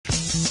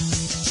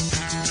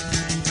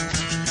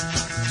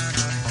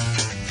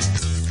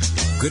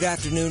Good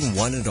afternoon,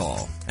 one and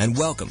all, and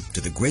welcome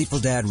to the Grateful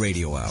Dad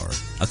Radio Hour,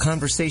 a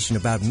conversation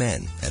about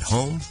men at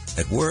home,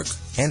 at work,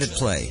 and at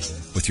play,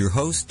 with your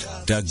host,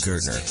 Doug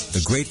Gertner,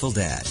 the Grateful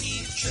Dad.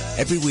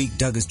 Every week,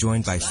 Doug is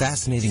joined by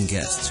fascinating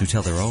guests who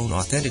tell their own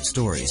authentic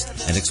stories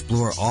and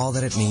explore all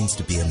that it means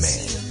to be a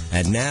man.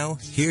 And now,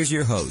 here's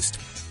your host,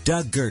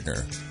 Doug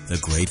Gertner, the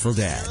Grateful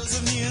Dad.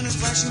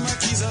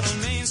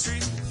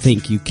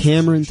 Thank you,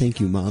 Cameron. Thank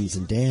you, moms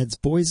and dads,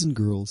 boys and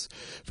girls,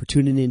 for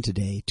tuning in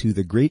today to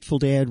the Grateful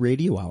Dad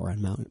Radio Hour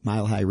on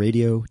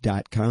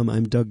milehighradio.com.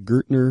 I'm Doug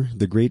Gertner,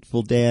 the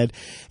Grateful Dad,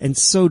 and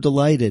so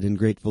delighted and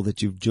grateful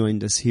that you've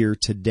joined us here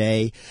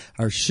today.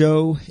 Our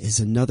show is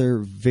another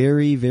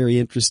very, very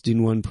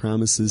interesting one,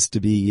 promises to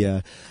be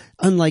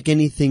unlike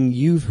anything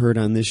you've heard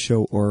on this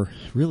show or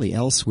really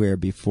elsewhere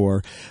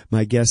before.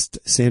 My guest,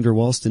 Sandra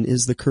Walston,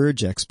 is the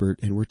courage expert,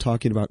 and we're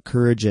talking about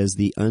courage as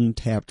the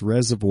untapped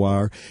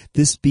reservoir,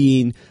 this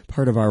being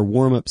part of our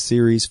warm-up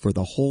series for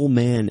the Whole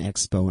Man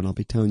Expo, and I'll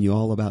be telling you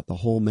all about the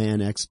Whole Man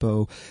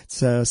Expo.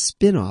 It's a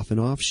spin-off, an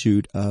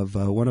offshoot of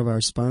one of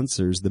our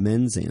sponsors, the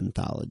Men's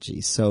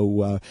Anthology.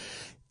 So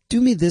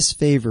do me this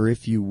favor,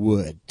 if you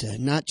would,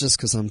 not just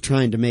because I'm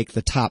trying to make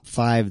the top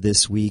 5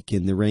 this week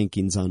in the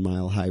rankings on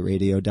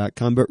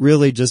milehighradio.com, but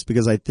really just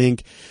because I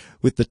think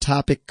with the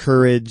topic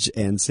courage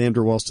and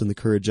Sandra Walston, the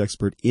courage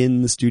expert,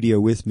 in the studio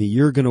with me,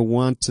 you're going to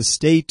want to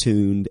stay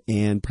tuned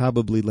and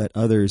probably let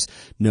others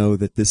know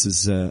that this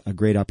is a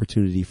great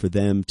opportunity for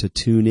them to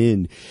tune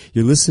in.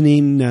 You're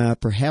listening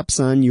perhaps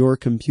on your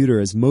computer,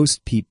 as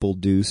most people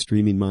do,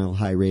 streaming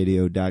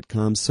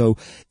milehighradio.com, so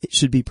it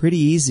should be pretty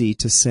easy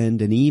to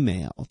send an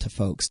email to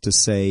folks to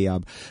say,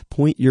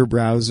 point your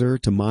browser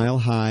to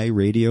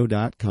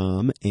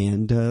milehighradio.com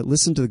and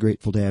listen to the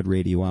Grateful Dad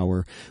Radio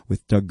Hour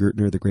with Doug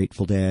Gertner, the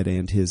Grateful Dad,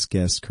 and his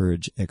guest,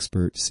 courage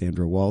expert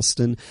Sandra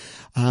Walston.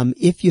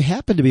 If you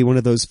happen to be one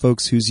of those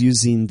folks who's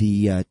using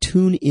the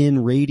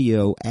TuneIn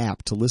Radio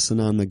app to listen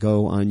on the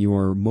go on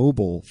your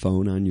mobile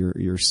phone, on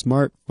your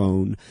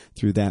smartphone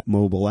through that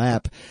mobile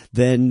app,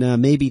 then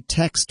maybe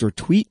text or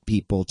tweet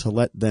people to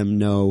let them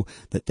know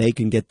that they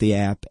can get the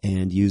app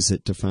and use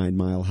it to find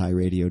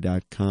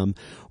milehighradio.com.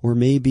 Or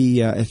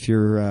maybe if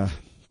you're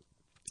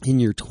in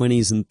your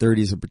 20s and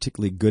 30s are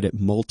particularly good at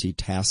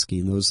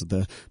multitasking. Those are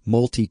the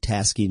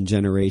multitasking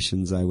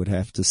generations, I would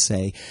have to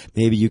say.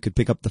 Maybe you could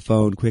pick up the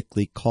phone,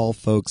 quickly call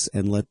folks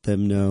and let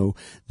them know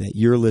that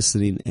you're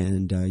listening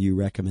and you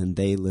recommend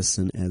they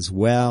listen as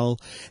well.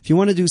 If you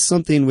want to do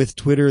something with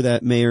Twitter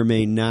that may or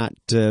may not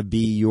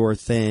be your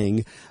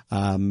thing,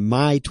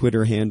 my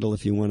Twitter handle,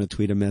 if you want to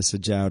tweet a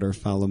message out or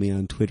follow me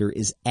on Twitter,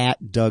 is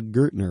at Doug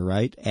Gertner,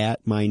 right?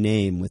 At my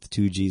name with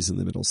 2 G's in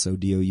the middle. So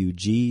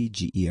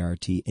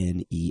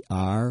DougGertner.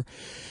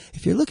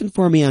 If you're looking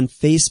for me on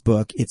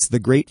Facebook, it's The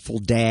Grateful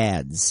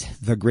Dads,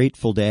 The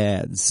Grateful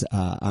Dads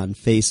on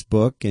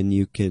Facebook, and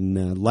you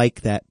can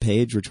like that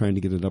page. We're trying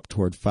to get it up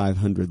toward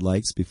 500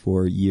 likes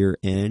before year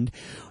end.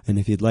 And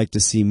if you'd like to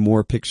see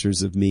more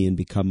pictures of me and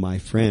become my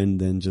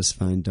friend, then just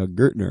find Doug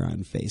Gertner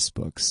on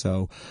Facebook.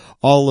 So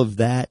all of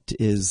that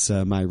is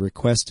my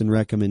request and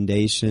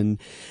recommendation.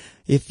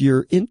 If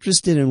you're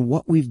interested in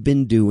what we've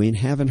been doing,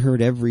 haven't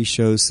heard every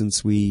show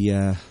since we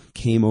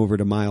came over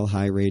to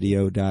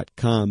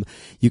milehighradio.com,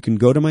 you can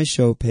go to my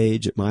show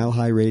page at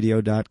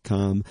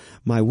milehighradio.com.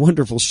 My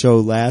wonderful show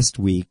last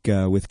week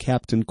with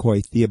Captain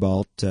Coy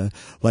Theobald,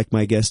 like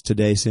my guest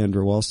today,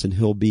 Sandra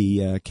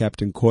Walston,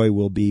 Captain Coy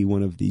will be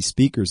one of the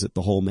speakers at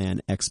the Whole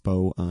Man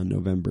Expo on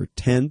November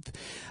 10th.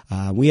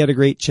 We had a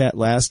great chat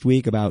last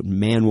week about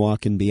Man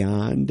Walking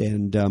Beyond,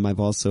 and I've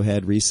also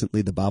had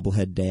recently the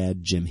bobblehead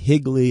dad, Jim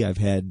Higley. I've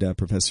had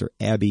Professor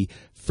Abby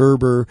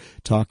Ferber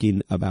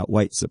talking about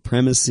white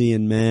supremacy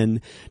in men.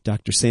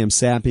 Dr. Sam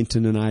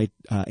Sappington and I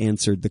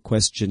answered the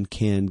question,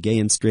 can gay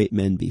and straight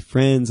men be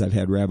friends? I've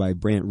had Rabbi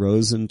Brant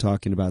Rosen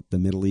talking about the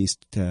Middle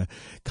East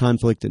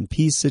conflict and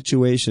peace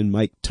situation.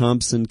 Mike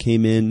Thompson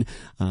came in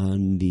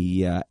on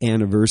the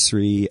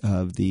anniversary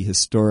of the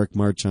historic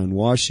March on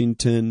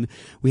Washington.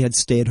 We had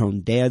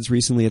stay-at-home dads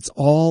recently. It's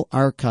all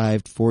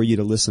archived for you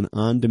to listen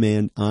on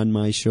demand on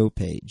my show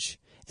page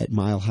at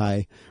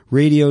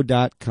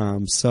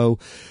milehighradio.com. So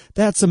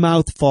that's a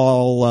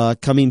mouthful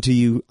coming to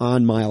you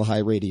on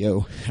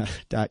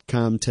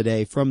milehighradio.com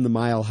today from the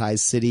Mile High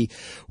City,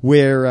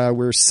 where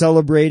we're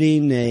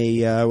celebrating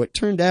what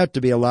turned out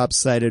to be a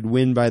lopsided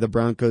win by the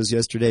Broncos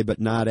yesterday, but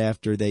not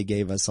after they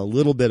gave us a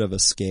little bit of a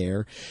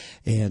scare.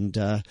 And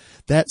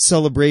that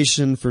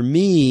celebration for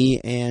me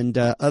and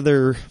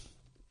other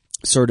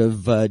sort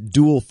of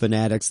dual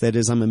fanatics, that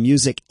is, I'm a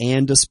music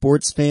and a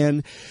sports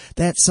fan,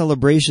 that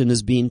celebration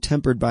is being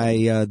tempered by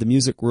the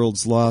music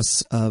world's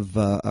loss of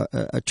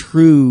a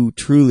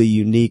truly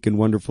unique and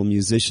wonderful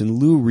musician.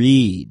 Lou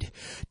Reed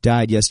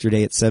died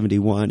yesterday at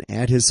 71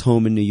 at his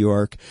home in New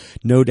York.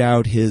 No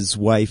doubt his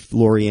wife,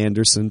 Laurie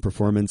Anderson,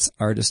 performance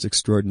artist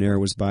extraordinaire,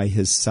 was by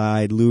his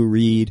side. Lou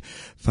Reed,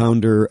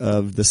 founder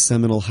of the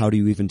seminal How Do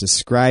You Even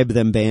Describe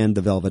Them band,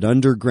 The Velvet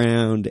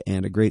Underground,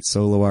 and a great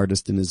solo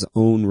artist in his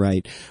own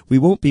right, we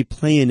won't be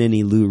playing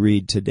any Lou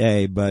Reed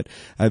today, but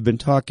I've been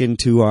talking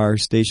to our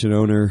station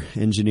owner,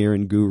 engineer,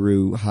 and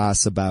guru,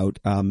 Haas, about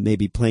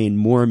maybe playing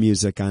more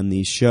music on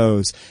these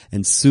shows,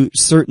 and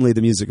certainly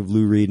the music of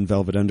Lou Reed and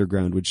Velvet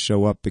Underground would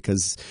show up,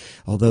 because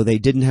although they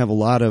didn't have a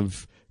lot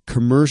of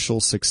commercial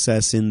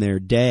success in their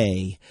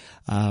day,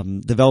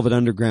 the Velvet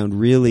Underground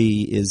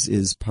really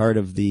is part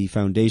of the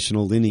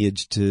foundational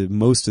lineage to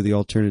most of the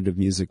alternative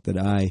music that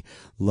I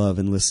love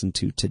and listen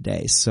to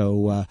today.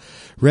 So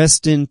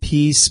rest in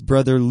peace,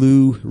 Brother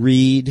Lou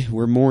Reed.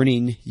 We're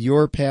mourning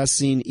your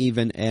passing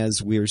even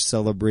as we're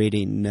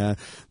celebrating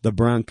the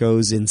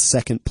Broncos in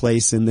second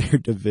place in their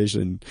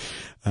division.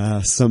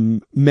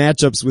 Some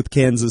matchups with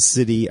Kansas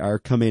City are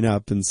coming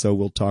up, and so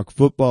we'll talk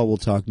football, we'll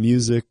talk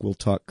music, we'll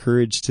talk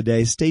courage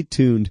today. Stay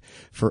tuned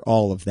for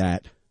all of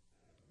that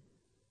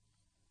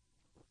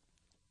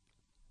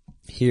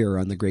here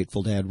on the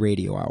Grateful Dad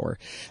Radio Hour.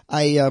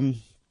 I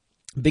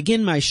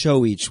begin my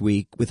show each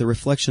week with a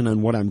reflection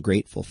on what I'm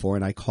grateful for,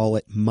 and I call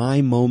it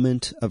My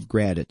Moment of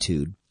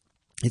Gratitude.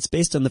 It's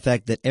based on the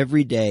fact that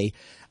every day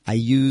I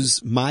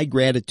use my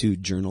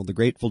gratitude journal, the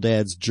Grateful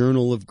Dad's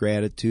Journal of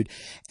Gratitude,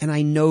 and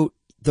I note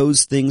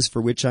those things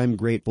for which I'm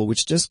grateful,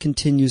 which just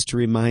continues to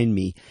remind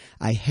me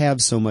I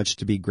have so much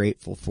to be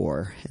grateful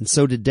for. And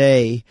so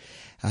today,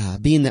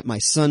 being that my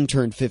son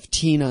turned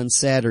 15 on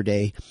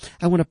Saturday,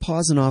 I want to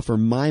pause and offer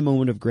my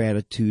moment of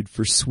gratitude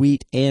for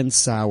sweet and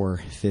sour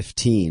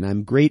 15.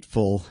 I'm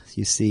grateful,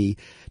 you see,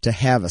 to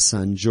have a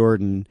son,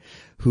 Jordan,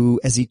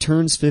 who, as he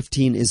turns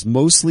 15, is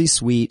mostly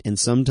sweet and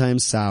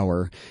sometimes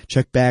sour.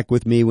 Check back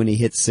with me when he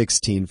hits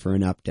 16 for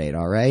an update,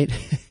 all right?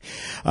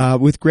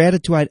 With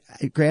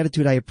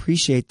gratitude, I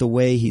appreciate the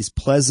way he's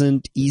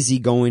pleasant,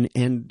 easygoing,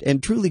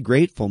 and truly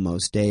grateful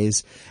most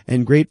days.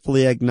 And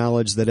gratefully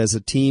acknowledge that as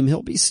a team,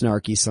 he'll be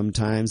snarky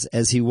sometimes,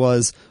 as he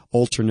was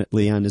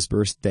alternately on his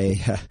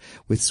birthday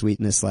with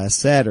sweetness last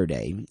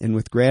Saturday. And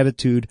with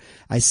gratitude,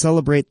 I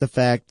celebrate the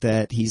fact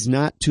that he's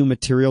not too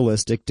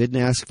materialistic, didn't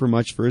ask for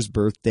much for his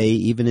birthday,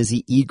 even as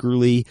he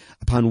eagerly,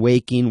 upon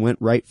waking, went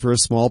right for a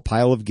small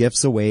pile of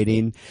gifts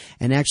awaiting,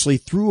 and actually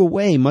threw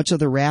away much of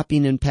the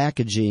wrapping and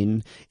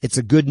packaging. It's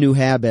a good new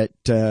habit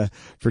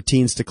for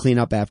teens to clean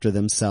up after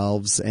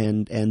themselves,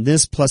 and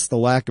this plus the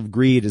lack of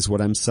greed is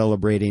what I'm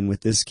celebrating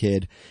with this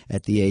kid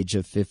at the age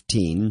of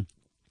 15.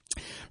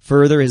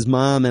 Further, his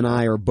mom and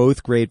I are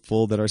both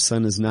grateful that our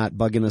son is not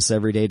bugging us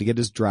every day to get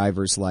his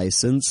driver's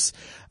license,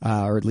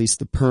 or at least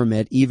the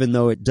permit, even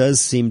though it does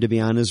seem to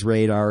be on his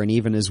radar, and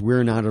even as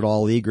we're not at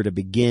all eager to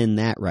begin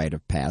that rite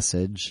of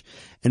passage.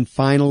 And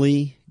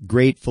finally,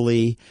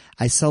 gratefully,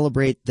 I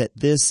celebrate that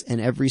this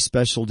and every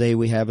special day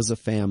we have as a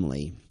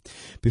family.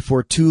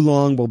 Before too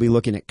long, we'll be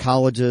looking at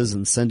colleges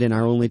and sending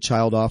our only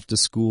child off to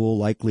school,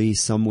 likely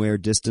somewhere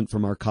distant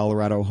from our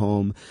Colorado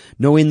home,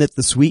 knowing that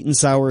the sweet and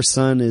sour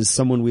son is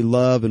someone we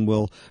love and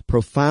will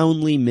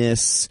profoundly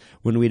miss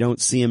when we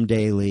don't see him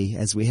daily,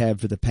 as we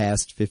have for the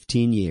past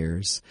 15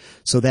 years.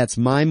 So that's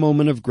my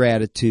moment of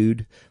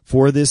gratitude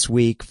for this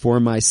week, for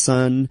my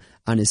son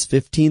on his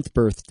 15th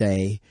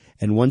birthday.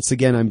 And once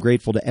again, I'm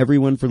grateful to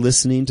everyone for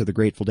listening to the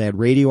Grateful Dad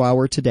Radio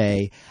Hour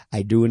today.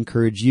 I do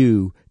encourage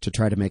you to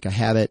try to make a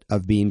habit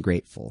of being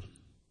grateful.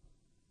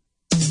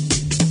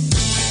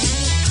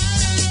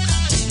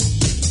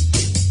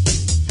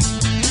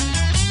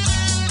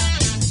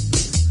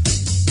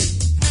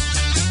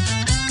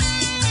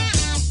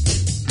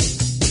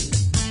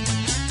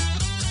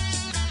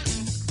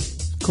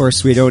 Of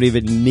course, we don't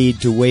even need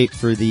to wait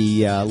for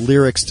the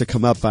lyrics to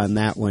come up on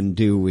that one,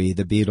 do we?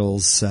 The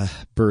Beatles'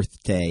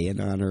 birthday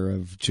in honor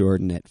of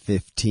Jordan at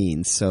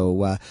 15.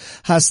 So,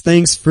 Haas,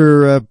 thanks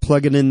for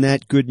plugging in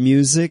that good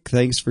music.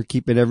 Thanks for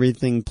keeping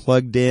everything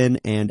plugged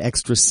in and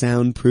extra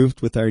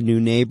soundproofed with our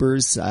new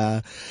neighbors.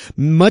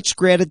 Much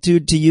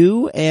gratitude to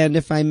you. And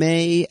if I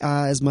may,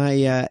 as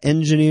my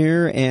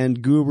engineer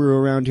and guru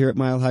around here at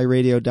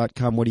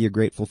milehighradio.com, what are you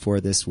grateful for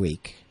this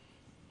week?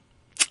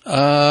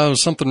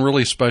 Something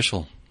really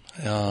special.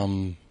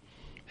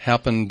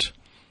 Happened,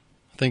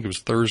 I think it was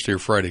Thursday or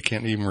Friday.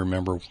 Can't even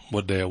remember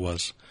what day it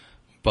was.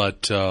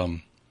 But,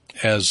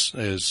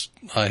 as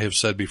I have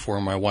said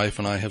before, my wife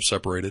and I have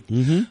separated.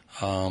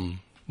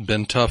 Mm-hmm.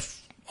 Been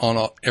tough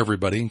on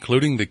everybody,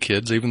 including the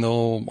kids, even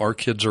though our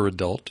kids are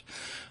adult.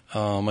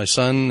 My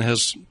son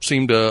has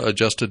seemed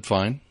adjusted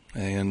fine,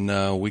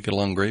 and we get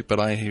along great, but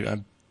I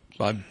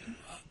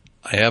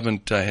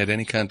haven't had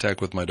any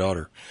contact with my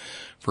daughter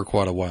for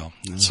quite a while.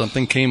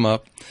 Something came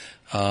up.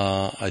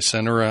 I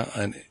sent her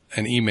an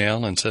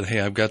email and said, hey,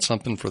 I've got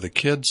something for the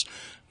kids.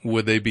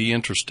 Would they be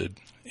interested?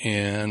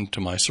 And to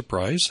my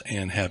surprise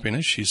and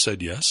happiness, she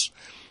said yes.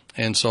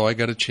 And so I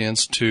got a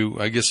chance to,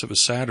 I guess it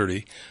was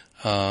Saturday,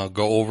 go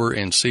over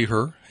and see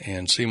her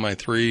and see my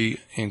 3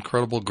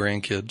 incredible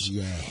grandkids.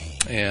 Yay.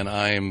 And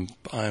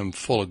I'm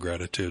full of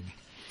gratitude.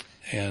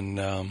 And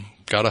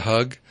got a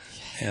hug,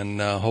 and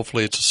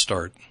hopefully it's a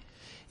start.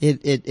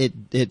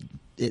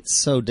 It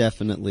so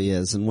definitely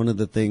is. And one of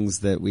the things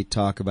that we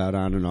talk about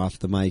on and off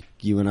the mic,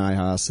 you and I,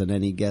 Haas, and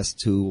any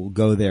guest who will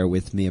go there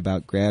with me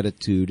about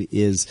gratitude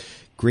is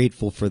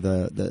grateful for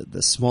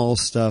the small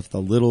stuff,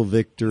 the little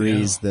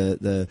victories,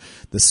 the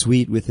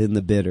sweet within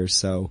the bitter.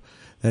 So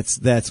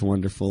that's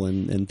wonderful,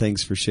 and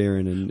thanks for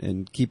sharing,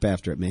 and keep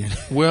after it, man.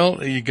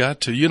 Well, you got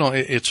to.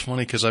 It's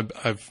funny because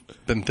I've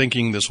been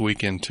thinking this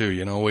weekend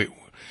too.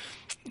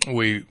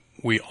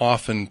 We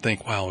often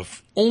think, wow,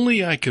 if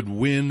only I could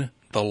win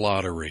the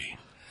lottery.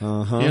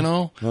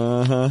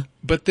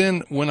 But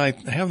then when I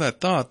have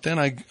that thought, then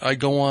I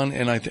go on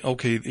and I think,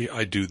 okay,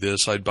 I do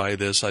this, I'd buy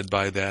this, I'd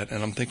buy that.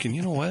 And I'm thinking,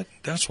 you know what?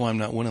 That's why I'm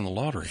not winning the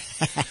lottery.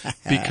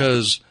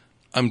 Because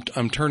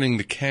I'm turning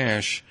the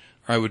cash,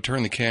 or I would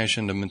turn the cash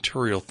into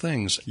material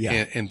things.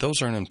 Yeah. And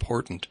those aren't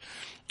important.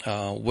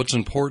 What's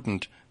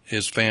important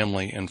is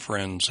family and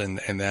friends. And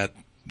that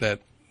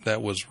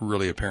was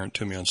really apparent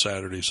to me on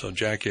Saturday. So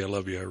Jackie, I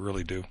love you. I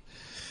really do.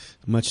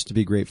 Much to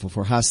be grateful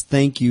for. Haas,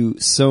 thank you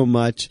so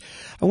much.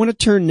 I want to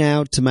turn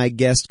now to my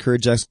guest,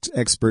 courage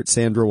expert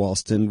Sandra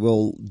Walston.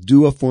 We'll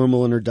do a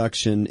formal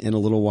introduction in a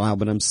little while,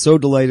 but I'm so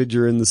delighted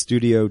you're in the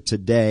studio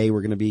today.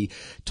 We're going to be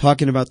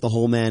talking about the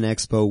Whole Man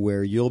Expo,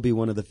 where you'll be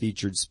one of the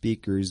featured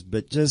speakers.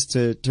 But just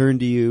to turn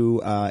to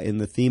you in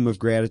the theme of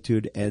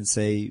gratitude and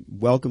say,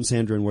 welcome,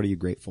 Sandra, and what are you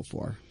grateful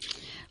for?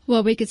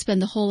 Well, we could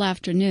spend the whole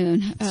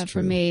afternoon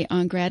for me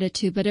on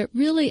gratitude, but it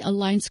really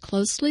aligns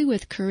closely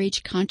with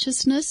courage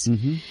consciousness.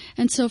 Mm-hmm.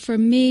 And so for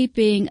me,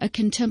 being a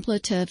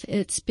contemplative,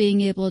 it's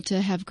being able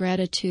to have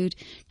gratitude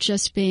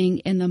just being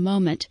in the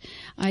moment.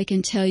 I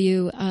can tell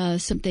you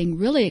something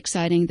really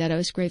exciting that I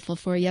was grateful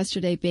for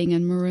yesterday, being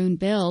in Maroon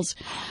Bells,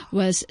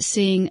 was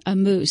seeing a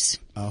moose.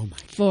 Oh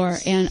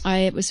my!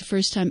 It was the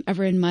first time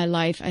ever in my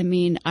life. I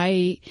mean,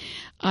 I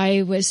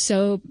was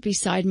so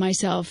beside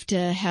myself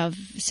to have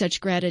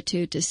such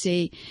gratitude to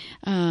see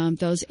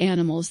those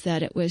animals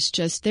that it was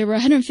just, they were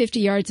 150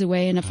 yards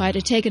away, and if I'd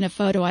have taken a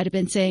photo, I'd have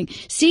been saying,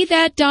 "See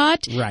that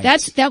dot? Right.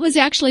 That was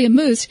actually a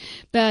moose."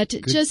 But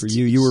good just for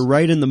you. You were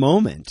right in the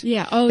moment.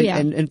 Yeah. Oh yeah.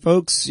 And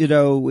folks,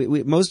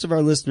 we, most of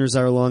our listeners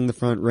are along the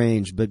Front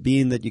Range, but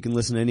being that you can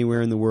listen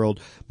anywhere in the world,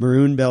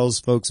 Maroon Bells,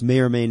 folks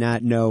may or may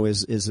not know,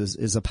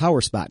 is a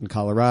power spot in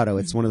Colorado.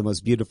 It's one of the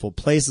most beautiful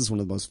places, one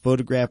of the most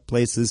photographed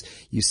places.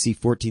 You see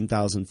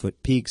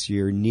 14,000-foot peaks.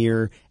 You're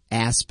near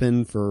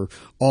Aspen for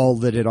all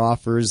that it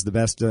offers, the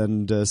best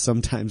and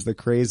sometimes the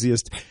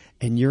craziest.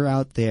 And you're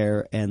out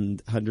there,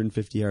 and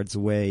 150 yards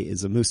away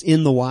is a moose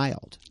in the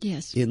wild.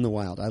 Yes. In the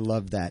wild. I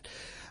love that.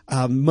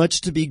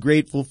 Much to be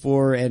grateful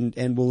for, and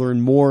we'll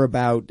learn more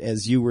about,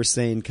 as you were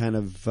saying, kind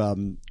of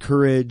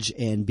courage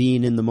and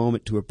being in the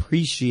moment to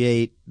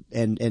appreciate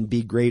and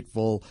be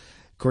grateful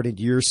according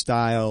to your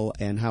style,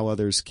 and how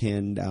others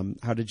can,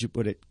 how did you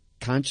put it?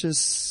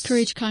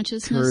 Courage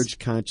consciousness. Courage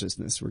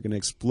consciousness. We're going to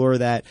explore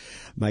that.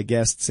 My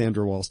guest,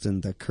 Sandra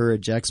Walston, the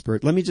courage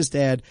expert. Let me just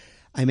add,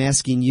 I'm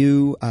asking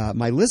you,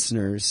 my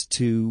listeners,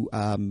 to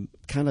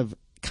kind of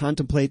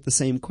contemplate the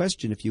same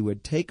question. If you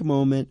would take a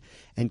moment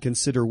and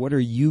consider, what are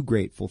you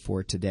grateful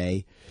for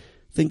today?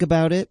 Think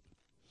about it.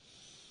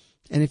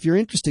 And if you're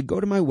interested, go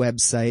to my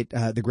website,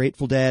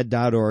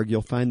 thegratefulDad.org.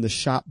 You'll find the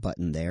shop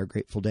button there,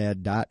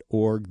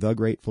 gratefulDad.org,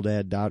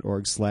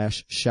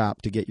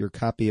 thegratefulDad.org/shop, to get your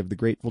copy of the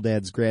Grateful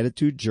Dad's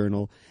Gratitude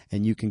Journal,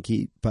 and you can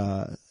keep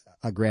a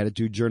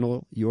gratitude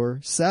journal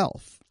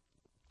yourself.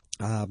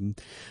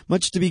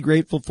 Much to be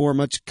grateful for,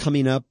 much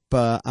coming up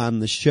on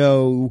the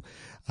show.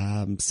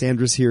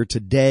 Sandra's here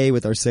today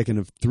with our second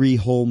of 3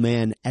 Whole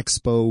Man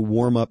Expo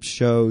warm-up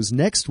shows.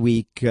 Next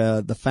week,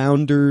 the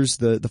founders,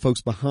 the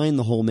folks behind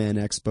the Whole Man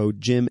Expo,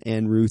 Jim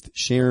and Ruth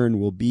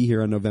Sharon, will be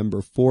here on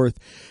November 4th,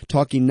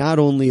 talking not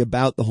only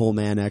about the Whole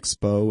Man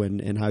Expo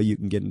and how you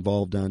can get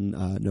involved on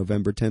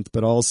November 10th,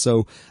 but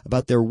also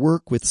about their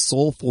work with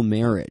soulful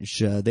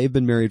marriage. They've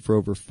been married for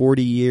over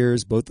 40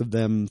 years, both of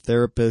them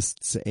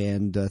therapists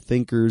and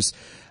thinkers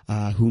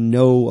who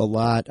know a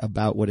lot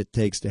about what it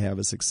takes to have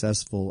a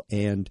successful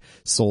and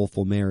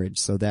soulful marriage.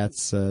 So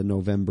that's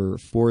November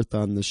 4th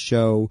on the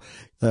show.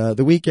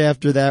 The week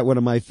after that, one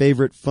of my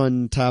favorite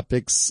fun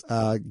topics,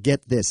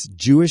 get this,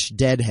 Jewish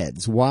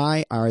deadheads.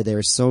 Why are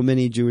there so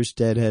many Jewish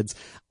deadheads?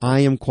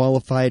 I am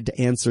qualified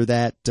to answer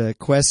that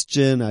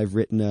question. I've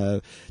written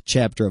a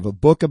chapter of a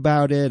book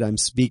about it. I'm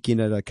speaking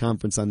at a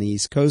conference on the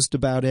East Coast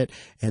about it,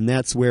 and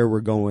that's where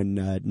we're going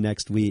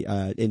next week,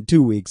 in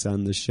 2 weeks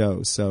on the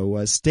show.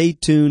 So stay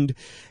tuned,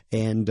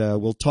 and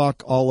we'll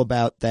talk all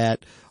about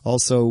that.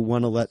 Also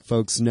want to let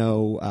folks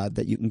know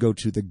that you can go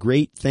to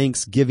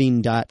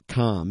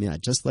thegreatthanksgiving.com. Yeah,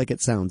 just like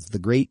it sounds,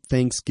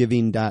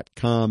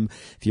 thegreatthanksgiving.com.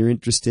 If you're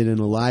interested in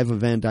a live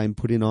event I'm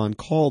putting on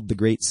called The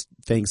Great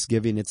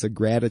Thanksgiving, it's a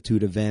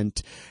gratitude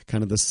event.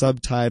 Kind of the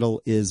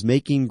subtitle is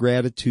Making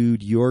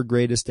Gratitude Your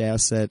Greatest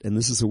Asset, and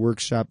this is a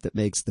workshop that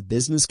makes the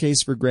business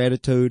case for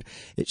gratitude.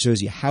 It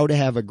shows you how to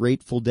have a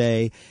grateful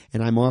day,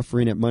 and I'm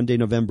offering it Monday,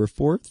 November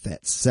 4th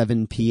at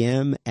 7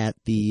 p.m. at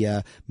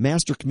the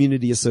Master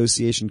Community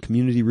Association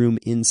Community Room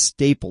in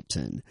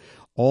Stapleton.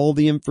 All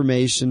the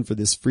information for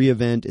this free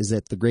event is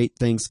at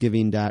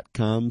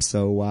thegreatthanksgiving.com,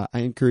 so I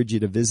encourage you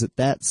to visit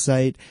that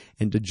site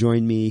and to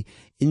join me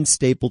in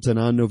Stapleton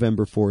on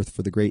November 4th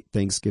for the Great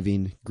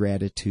Thanksgiving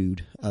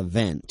Gratitude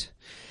event.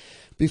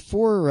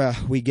 Before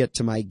we get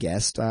to my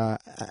guest,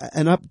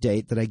 an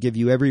update that I give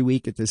you every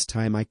week at this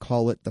time, I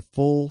call it the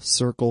Full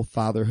Circle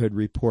Fatherhood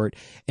Report,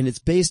 and it's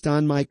based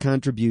on my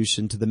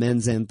contribution to the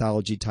men's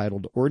anthology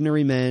titled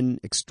Ordinary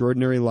Men,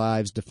 Extraordinary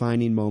Lives,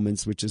 Defining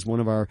Moments, which is one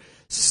of our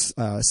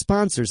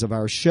sponsors of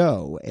our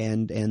show,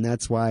 and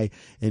that's why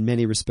in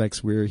many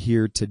respects we're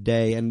here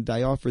today. And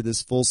I offer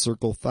this Full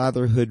Circle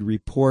Fatherhood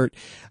Report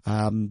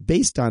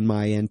based on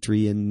my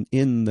entry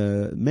in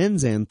the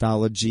men's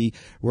anthology,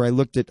 where I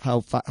looked at how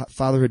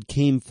fatherhood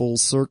came full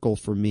circle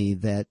for me,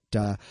 that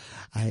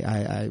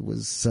I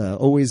was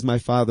always my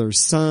father's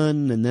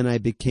son, and then I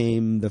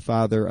became the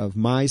father of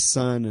my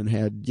son and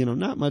had,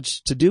 not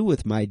much to do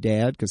with my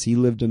dad because he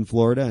lived in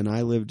Florida and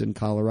I lived in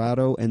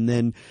Colorado. And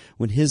then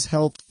when his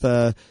health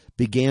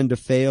began to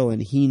fail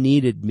and he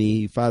needed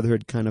me,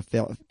 fatherhood kind of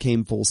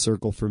came full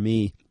circle for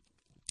me.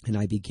 And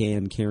I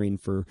began caring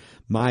for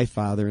my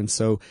father. And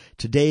so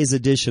today's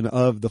edition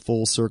of the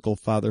Full Circle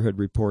Fatherhood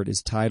Report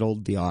is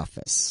titled The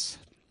Office.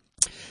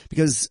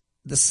 Because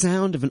the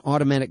sound of an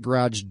automatic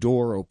garage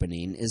door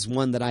opening is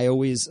one that I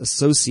always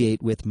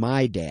associate with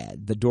my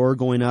dad. The door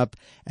going up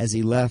as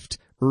he left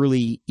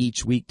early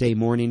each weekday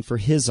morning for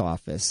his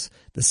office.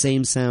 The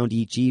same sound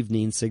each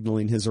evening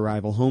signaling his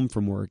arrival home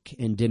from work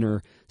and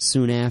dinner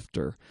soon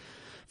after.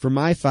 For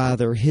my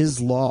father,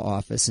 his law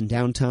office in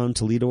downtown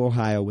Toledo,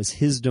 Ohio, was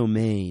his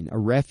domain, a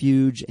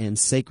refuge and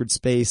sacred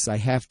space, I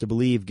have to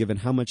believe, given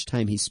how much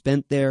time he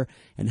spent there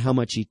and how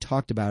much he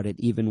talked about it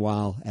even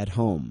while at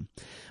home.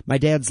 My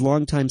dad's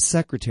longtime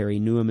secretary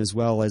knew him as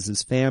well as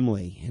his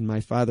family, and my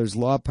father's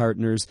law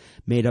partners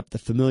made up the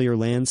familiar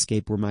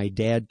landscape where my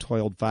dad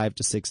toiled 5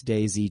 to 6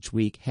 days each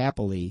week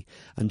happily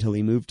until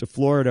he moved to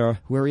Florida,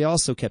 where he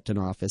also kept an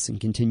office and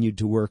continued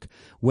to work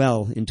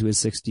well into his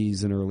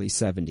 60s and early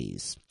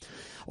 70s.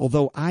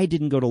 Although I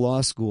didn't go to law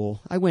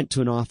school, I went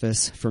to an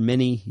office for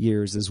many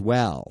years as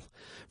well.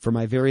 For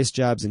my various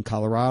jobs in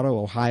Colorado,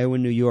 Ohio,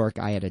 and New York,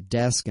 I had a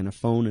desk and a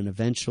phone and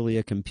eventually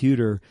a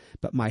computer,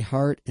 but my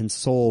heart and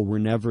soul were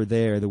never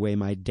there the way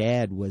my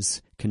dad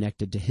was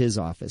connected to his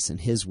office and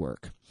his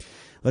work.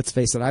 Let's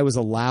face it, I was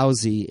a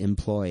lousy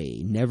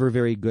employee, never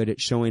very good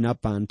at showing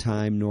up on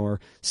time nor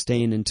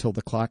staying until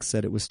the clock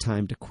said it was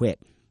time to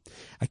quit.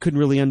 I couldn't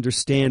really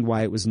understand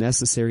why it was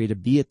necessary to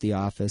be at the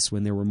office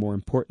when there were more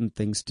important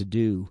things to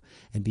do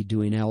and be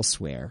doing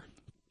elsewhere.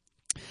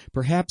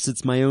 Perhaps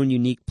it's my own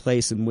unique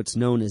place in what's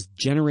known as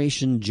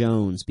Generation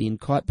Jones, being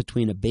caught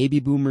between a baby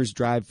boomer's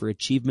drive for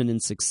achievement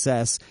and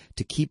success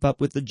to keep up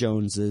with the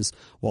Joneses,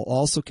 while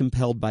also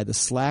compelled by the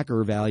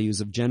slacker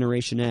values of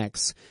Generation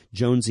X,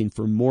 jonesing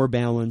for more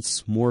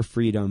balance, more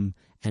freedom,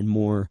 and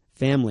more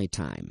family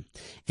time.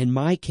 In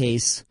my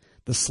case,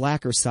 the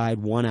slacker side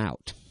won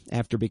out.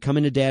 After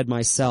becoming a dad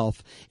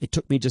myself, it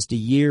took me just a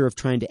year of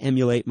trying to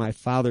emulate my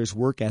father's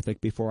work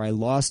ethic before I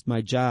lost my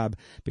job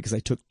because I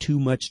took too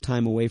much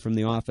time away from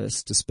the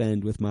office to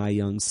spend with my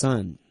young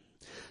son.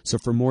 So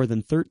for more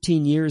than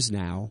 13 years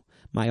now,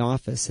 my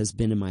office has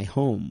been in my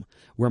home,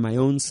 where my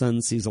own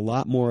son sees a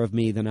lot more of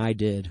me than I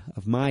did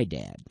of my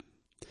dad.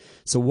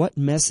 So what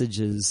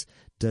messages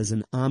does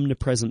an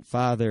omnipresent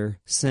father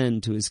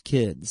send to his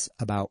kids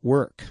about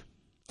work?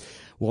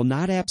 Well,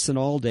 not absent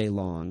all day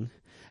long.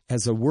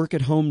 As a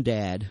work-at-home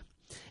dad,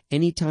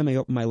 anytime I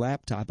open my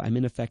laptop, I'm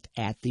in effect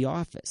at the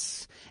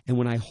office. And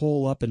when I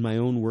hole up in my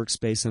own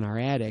workspace in our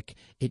attic,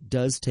 it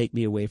does take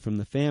me away from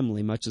the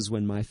family, much as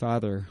when my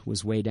father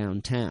was way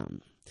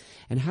downtown.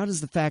 And how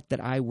does the fact that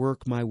I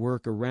work my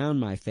work around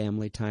my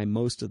family time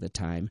most of the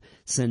time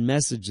send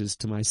messages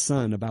to my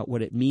son about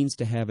what it means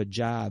to have a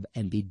job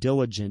and be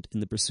diligent in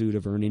the pursuit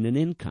of earning an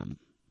income?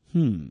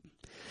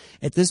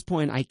 At this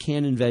point, I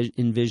can't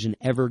envision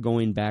ever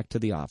going back to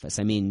the office.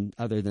 I mean,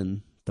 other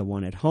than the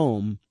one at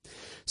home.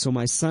 So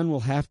my son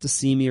will have to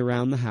see me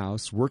around the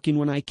house, working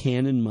when I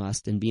can and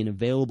must, and being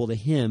available to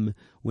him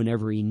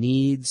whenever he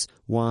needs,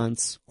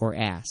 wants, or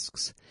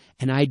asks.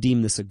 And I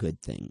deem this a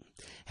good thing.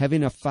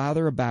 Having a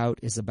father about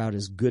is about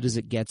as good as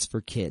it gets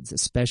for kids,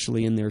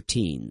 especially in their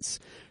teens.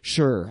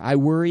 Sure, I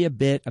worry a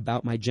bit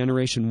about my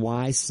Generation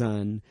Y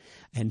son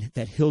and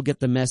that he'll get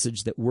the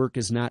message that work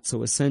is not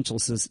so essential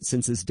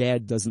since his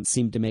dad doesn't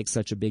seem to make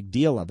such a big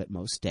deal of it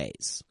most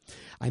days.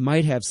 I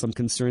might have some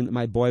concern that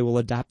my boy will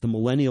adopt the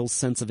millennial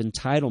sense of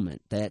entitlement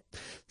that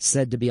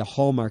said to be a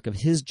hallmark of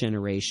his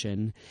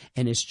generation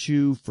and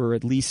eschew for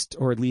at least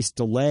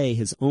delay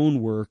his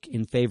own work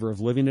in favor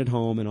of living at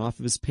home and off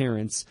of his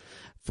parents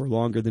for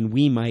longer than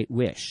we might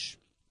wish.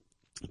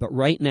 But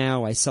right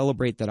now, I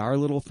celebrate that our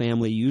little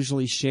family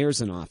usually shares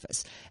an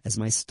office, as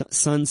my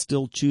son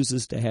still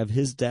chooses to have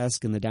his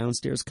desk in the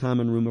downstairs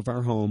common room of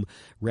our home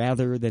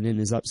rather than in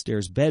his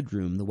upstairs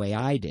bedroom the way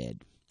I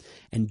did.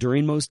 And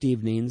during most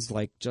evenings,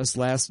 like just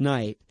last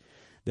night,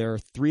 there are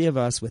 3 of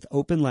us with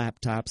open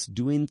laptops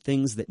doing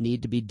things that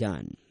need to be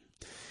done.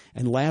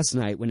 And last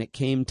night, when it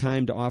came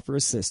time to offer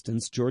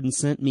assistance, Jordan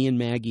sent me and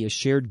Maggie a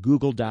shared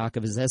Google Doc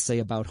of his essay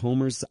about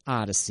Homer's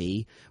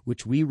Odyssey,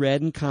 which we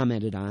read and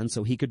commented on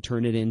so he could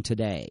turn it in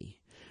today.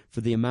 For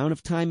the amount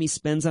of time he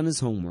spends on his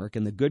homework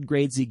and the good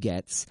grades he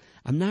gets,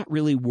 I'm not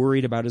really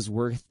worried about his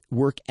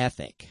work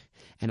ethic,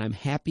 and I'm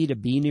happy to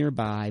be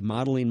nearby,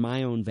 modeling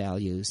my own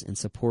values and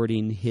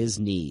supporting his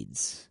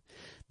needs.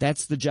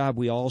 That's the job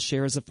we all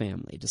share as a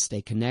family, to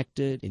stay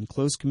connected, in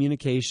close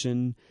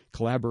communication,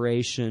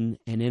 collaboration,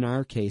 and in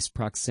our case,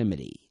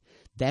 proximity.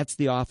 That's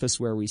the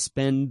office where we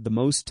spend the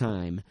most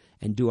time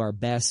and do our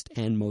best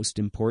and most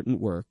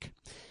important work.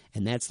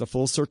 And that's the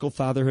Full Circle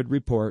Fatherhood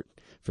Report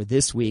for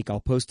this week.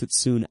 I'll post it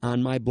soon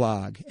on my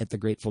blog at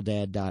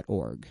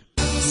thegratefulDad.org.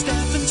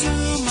 Step into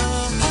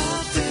my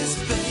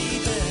office,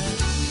 baby.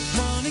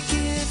 Wanna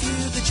give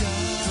you the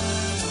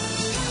job,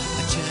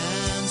 a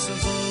chance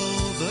of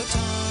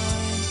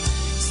overtime.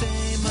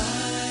 Say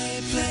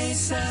my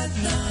place at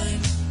 9.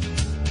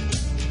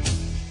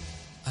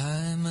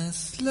 I'm a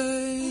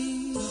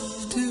slave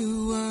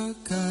to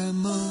work.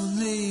 I'm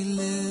only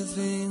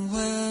living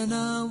when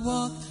I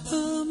walk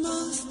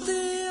amongst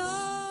the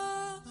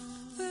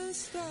office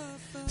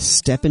staff.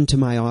 Step into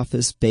my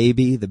office,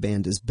 baby. The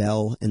band is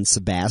Belle and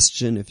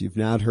Sebastian. If you've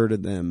not heard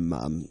of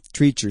them,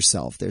 treat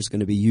yourself. There's going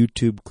to be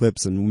YouTube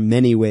clips and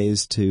many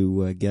ways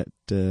to get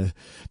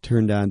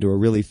turned on to a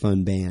really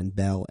fun band,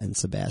 Belle and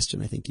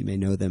Sebastian. I think you may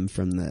know them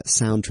from the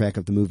soundtrack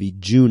of the movie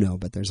Juno,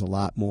 but there's a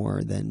lot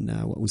more than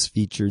what was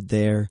featured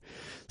there.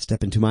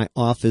 Step into my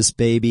office,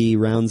 baby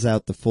rounds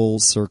out the Full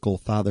Circle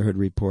Fatherhood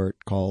Report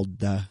called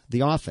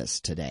The Office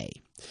today.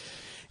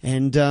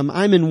 And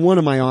I'm in one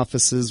of my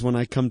offices when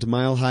I come to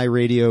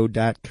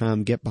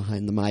milehighradio.com, get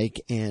behind the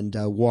mic, and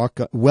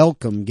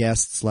welcome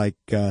guests like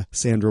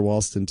Sandra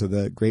Walston to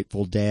the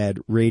Grateful Dad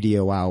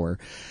Radio Hour.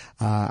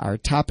 Our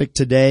topic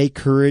today,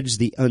 courage,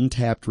 the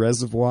untapped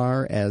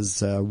reservoir,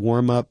 as a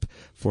warm-up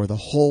for the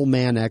Whole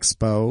Man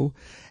Expo.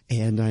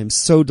 And I'm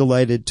so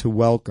delighted to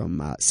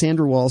welcome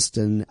Sandra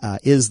Walston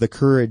is the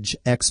courage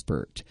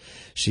expert.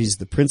 She's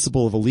the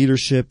principal of a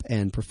leadership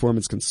and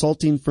performance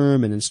consulting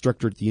firm, an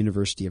instructor at the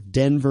University of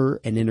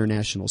Denver, an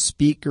international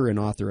speaker, and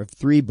author of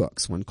 3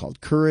 books, one called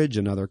Courage,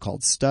 another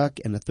called Stuck,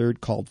 and a third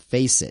called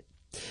Face It.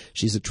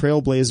 She's a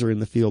trailblazer in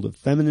the field of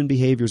feminine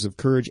behaviors of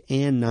courage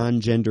and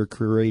non-gender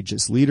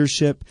courageous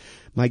leadership.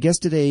 My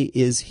guest today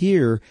is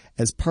here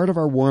as part of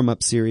our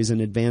warm-up series in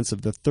advance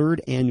of the 3rd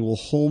annual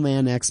Whole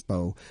Man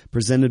Expo,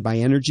 presented by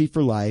Energy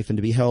for Life, and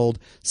to be held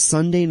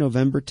Sunday,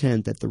 November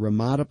 10th at the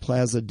Ramada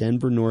Plaza,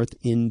 Denver North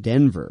in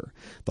Denver.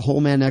 The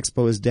Whole Man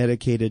Expo is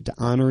dedicated to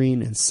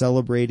honoring and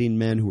celebrating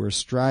men who are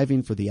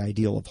striving for the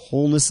ideal of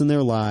wholeness in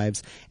their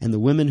lives and the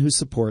women who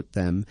support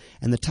them,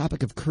 and the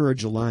topic of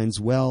courage aligns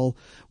well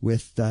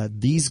with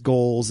these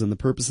goals and the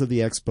purpose of the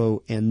Expo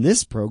and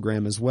this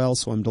program as well,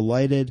 so I'm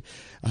delighted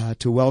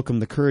to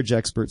welcome the courage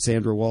expert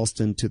Sandra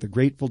Walston to the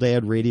Grateful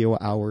Dad Radio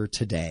Hour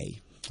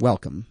today.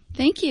 Welcome.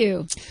 Thank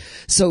you.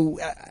 So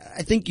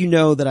I think you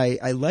know that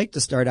I like to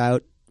start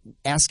out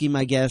asking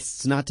my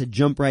guests not to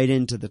jump right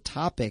into the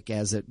topic,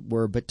 as it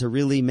were, but to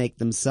really make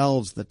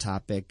themselves the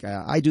topic.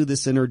 I do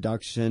this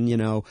introduction, you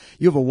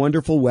have a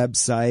wonderful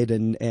website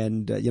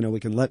and we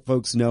can let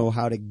folks know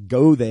how to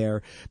go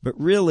there, but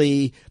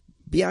really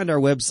beyond our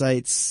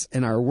websites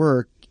and our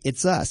work,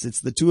 it's us. It's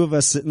the two of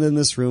us sitting in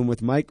this room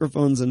with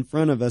microphones in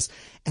front of us.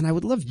 And I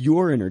would love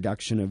your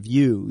introduction of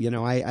you.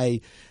 I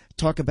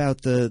talk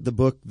about the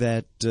book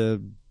that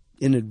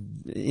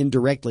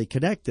indirectly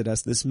connected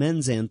us, this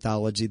men's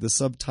anthology, the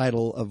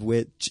subtitle of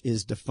which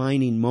is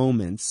Defining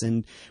Moments.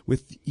 And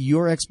with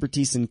your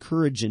expertise and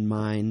courage in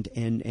mind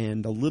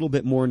and a little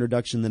bit more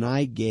introduction than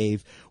I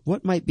gave,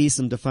 what might be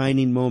some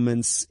defining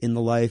moments in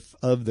the life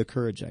of the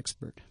courage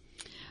expert?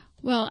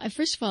 Well,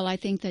 first of all, I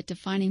think that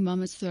defining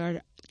moments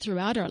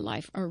throughout our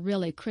life are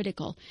really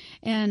critical.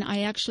 And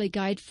I actually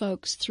guide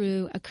folks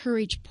through a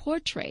courage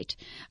portrait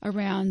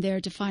around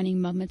their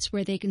defining moments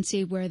where they can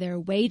see where they're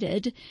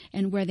weighted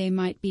and where they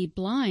might be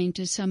blind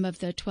to some of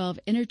the 12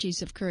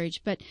 energies of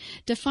courage. But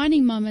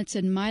defining moments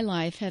in my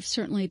life have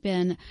certainly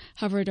been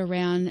hovered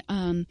around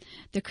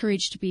the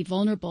courage to be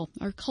vulnerable.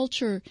 Our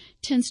culture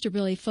tends to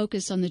really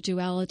focus on the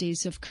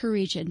dualities of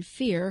courage and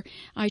fear.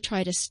 I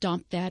try to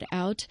stomp that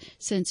out,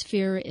 since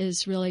fear is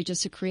really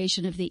just a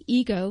creation of the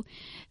ego,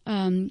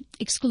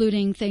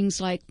 excluding things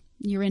like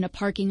you're in a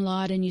parking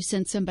lot and you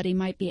sense somebody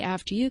might be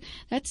after you.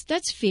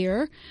 That's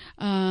fear.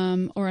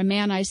 Or a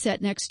man I sat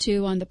next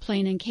to on the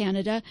plane in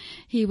Canada,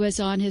 he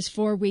was on his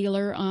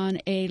 4-wheeler on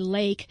a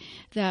lake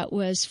that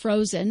was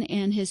frozen,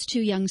 and his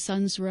 2 young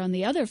sons were on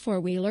the other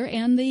 4-wheeler,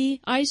 and the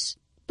ice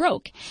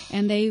broke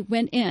and they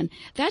went in.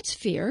 That's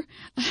fear.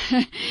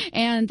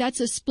 And that's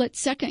a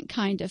split-second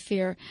kind of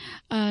fear.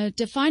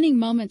 Defining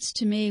moments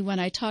to me, when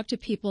I talk to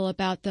people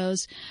about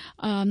those,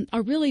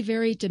 are really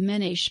very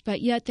diminished, but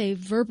yet they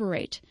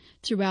reverberate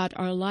throughout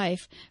our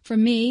life. For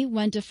me,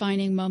 one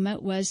defining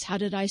moment was, how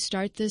did I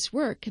start this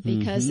work?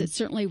 Because it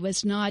certainly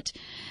was not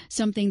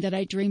something that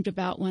I dreamed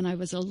about when I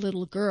was a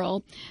little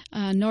girl,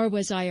 nor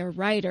was I a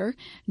writer,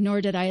 nor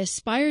did I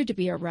aspire to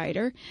be a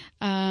writer.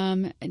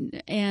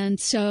 And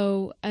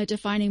so a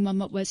defining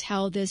moment was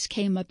how this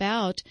came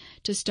about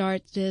to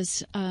start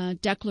this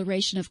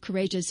declaration of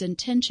courageous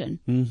intention.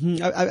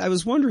 Mm-hmm. I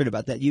was wondering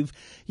about that.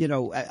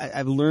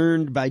 I've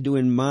learned by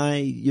doing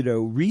my,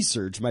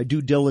 research, my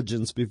due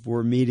diligence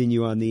before meeting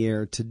you on the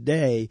air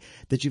today,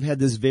 that you've had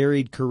this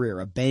varied career: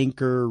 a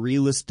banker,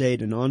 real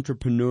estate, an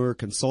entrepreneur,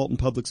 consultant,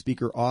 public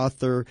speaker,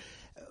 author.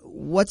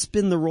 What's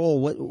been the role?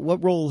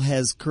 What role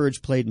has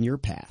courage played in your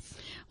path?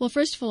 Well,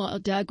 first of all,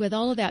 Doug, with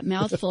all of that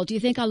mouthful, do you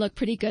think I look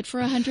pretty good for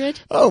 100?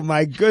 Oh,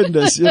 my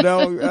goodness.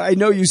 I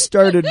know you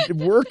started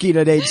working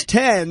at age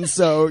 10,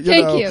 so,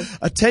 Thank you.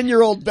 A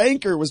 10-year-old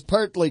banker was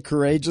partly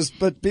courageous,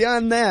 but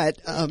beyond that,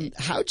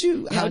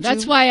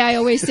 that's why I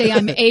always say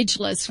I'm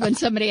ageless when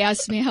somebody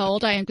asks me how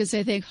old I am, because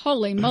they think,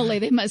 holy moly,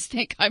 they must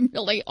think I'm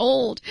really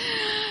old.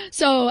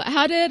 So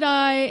how did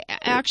I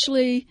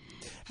actually...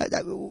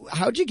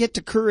 How'd you get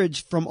to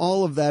courage from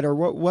all of that, or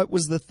what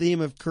was the theme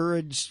of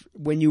courage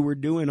when you were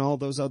doing all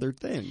those other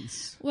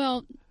things?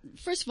 Well,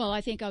 first of all,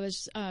 I think I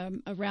was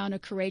around a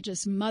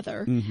courageous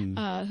mother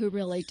who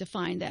really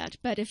defined that.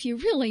 But if you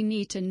really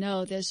need to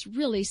know this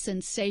really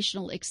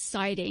sensational,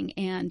 exciting,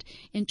 and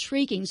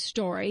intriguing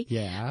story,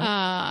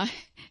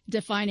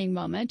 defining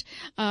moment,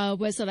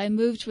 was that I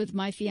moved with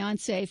my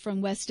fiance from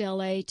West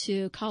LA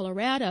to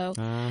Colorado,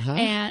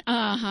 and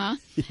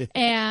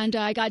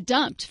I got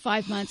dumped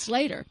 5 months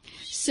later.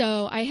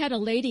 So I had a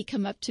lady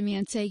come up to me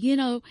and say,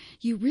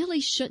 you really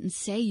shouldn't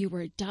say you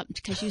were dumped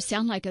because you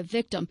sound like a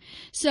victim.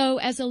 So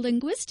as a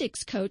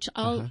linguistics coach,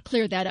 I'll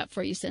clear that up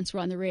for you since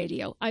we're on the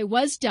radio. I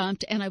was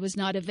dumped and I was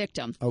not a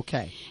victim.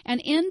 Okay. And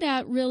in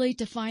that really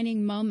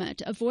defining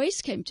moment, a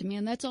voice came to me,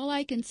 and that's all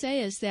I can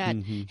say is that,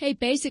 hey,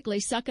 basically,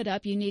 suck it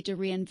up. You need to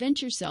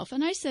reinvent yourself.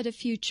 And I said a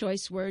few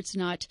choice words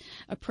not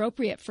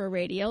appropriate for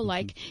radio,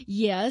 like,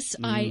 yes,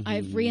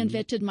 I've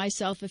reinvented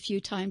myself a few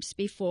times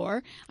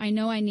before. I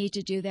know I need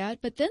to do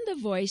that. But then the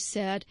voice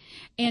said,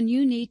 and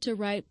you need to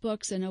write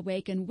books and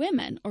awaken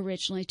women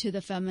originally to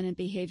the feminine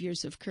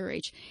behaviors of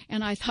courage.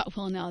 And I thought,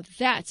 well, now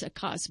that's a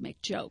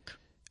cosmic joke.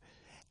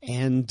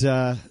 And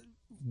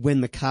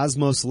when the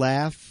cosmos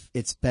laugh,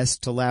 it's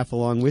best to laugh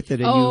along with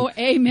it. And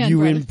amen, you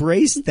brother.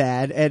 embrace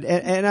that.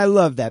 And I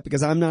love that,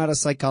 because I'm not a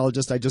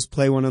psychologist. I just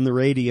play one on the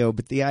radio.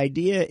 But the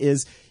idea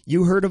is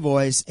you heard a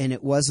voice, and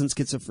it wasn't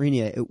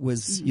schizophrenia. It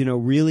was,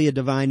 really a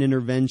divine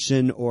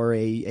intervention, or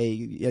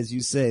a as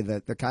you say,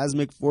 the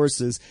cosmic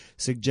forces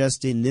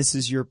suggesting this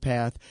is your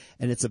path.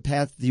 And it's a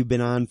path you've been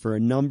on for a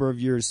number of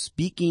years,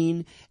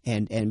 speaking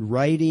and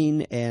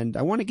writing. And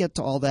I want to get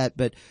to all that.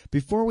 But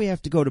before we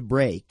have to go to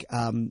break,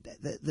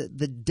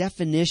 the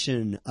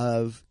definition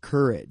of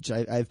courage.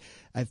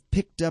 I've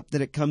picked up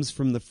that it comes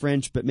from the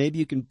French, but maybe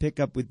you can pick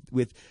up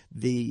with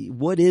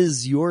what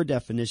is your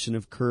definition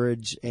of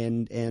courage,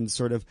 and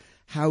sort of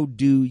how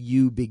do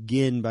you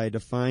begin by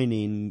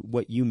defining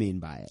what you mean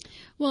by it?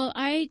 Well,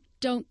 I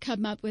don't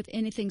come up with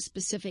anything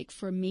specific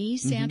for me,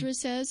 Sandra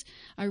says.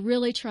 I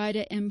really try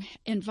to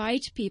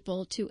invite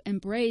people to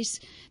embrace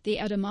the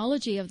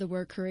etymology of the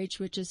word courage,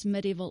 which is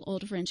medieval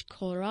Old French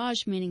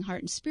courage, meaning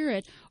heart and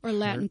spirit, or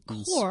Latin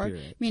cor,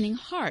 meaning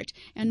heart.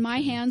 And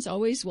my hands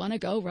always want to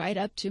go right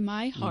up to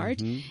my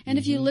heart. And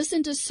if you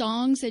listen to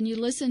songs and you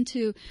listen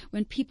to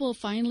when people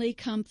finally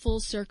come full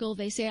circle,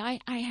 they say,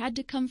 I had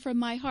to come from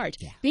my heart.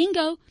 Yeah.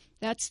 Bingo!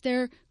 That's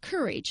their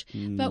courage.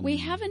 But we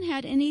haven't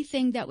had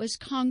anything that was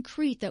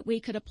concrete that we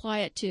could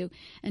apply it to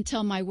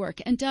until my work.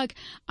 And Doug,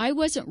 I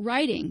wasn't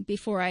writing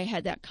before I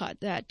had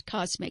that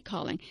cosmic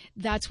calling.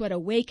 That's what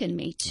awakened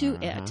me to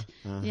it.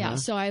 Yeah,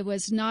 so I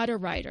was not a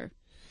writer.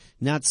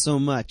 Not so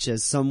much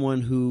as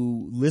someone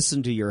who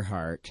listened to your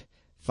heart,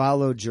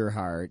 followed your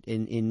heart,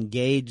 and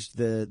engaged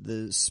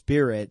the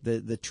spirit,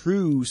 the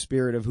true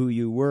spirit of who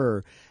you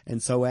were.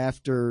 And so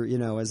after,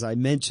 as I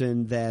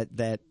mentioned,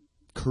 that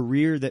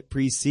career that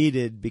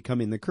preceded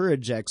becoming the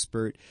courage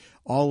expert,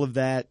 all of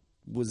that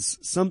was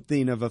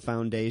something of a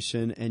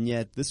foundation, and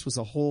yet this was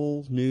a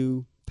whole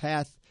new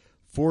path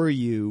for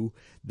you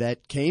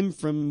that came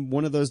from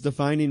one of those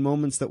defining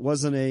moments that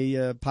wasn't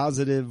a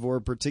positive or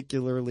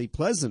particularly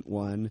pleasant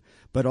one,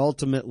 but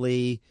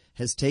ultimately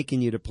has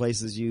taken you to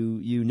places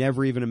you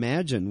never even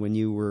imagined when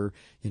you were,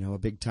 a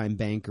big-time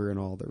banker and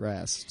all the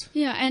rest.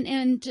 Yeah,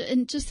 and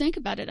just think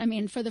about it. I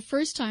mean, for the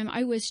first time,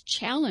 I was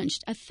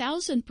challenged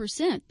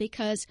 1,000%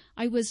 because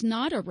I was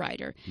not a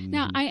writer.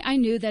 Now, I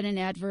knew that an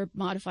adverb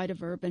modified a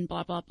verb and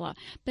blah, blah, blah.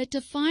 But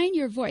define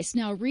your voice.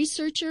 Now,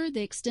 researcher,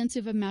 the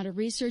extensive amount of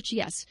research,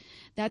 yes,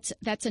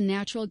 that's a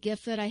natural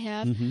gift that I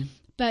have.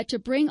 But to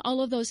bring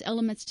all of those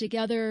elements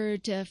together,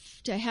 to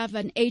have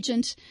an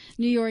agent,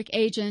 New York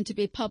agent, to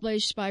be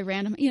published by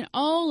random,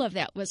 all of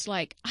that was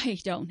like, I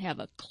don't have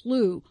a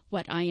clue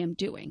what I am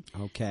doing.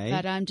 Okay.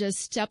 But I'm just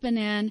stepping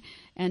in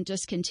and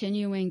just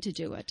continuing to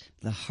do it.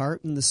 The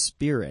heart and the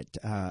spirit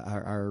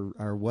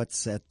are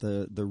what's at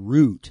the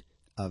root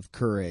of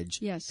courage.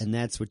 Yes. And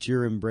that's what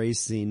you're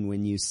embracing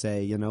when you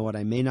say, you know what,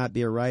 I may not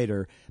be a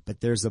writer,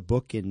 but there's a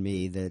book in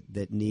me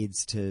that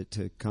needs to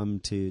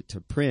come to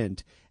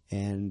print.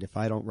 And if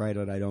I don't write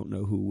it, I don't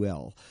know who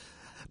will.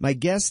 My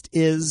guest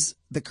is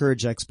the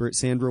courage expert,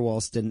 Sandra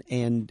Walston,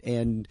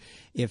 and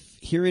if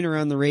hearing her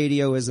on the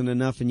radio isn't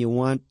enough and you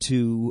want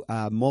to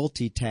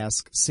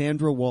multitask,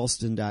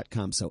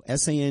 SandraWalston.com. So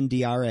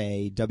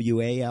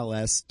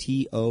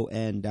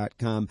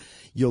SandraWalston.com.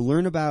 You'll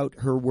learn about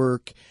her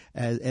work,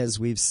 as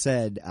we've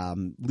said,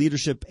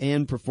 leadership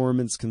and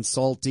performance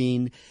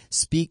consulting,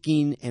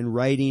 speaking and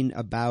writing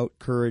about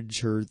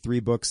courage. Her 3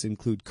 books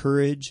include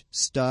Courage,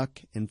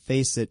 Stuck, and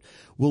Face It.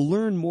 We'll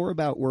learn more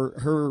about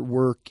her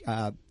work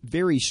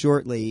very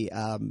shortly.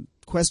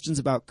 Questions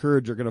about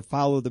courage are going to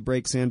follow the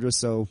break, Sandra,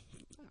 so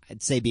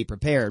I'd say be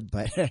prepared,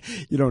 but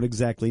you don't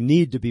exactly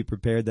need to be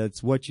prepared.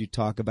 That's what you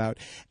talk about.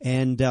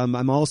 And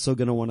I'm also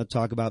going to want to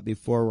talk about,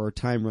 before our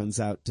time runs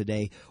out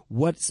today,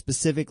 what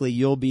specifically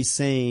you'll be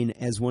saying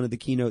as one of the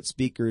keynote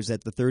speakers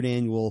at the 3rd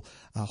annual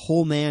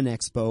Whole Man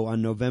Expo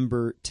on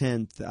November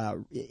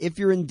 10th. If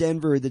you're in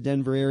Denver, the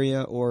Denver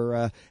area,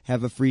 or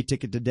have a free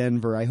ticket to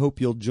Denver, I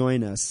hope you'll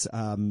join us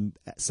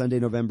Sunday,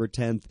 November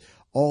 10th.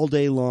 All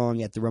day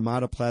long at the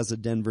Ramada Plaza,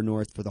 Denver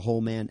North, for the Whole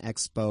Man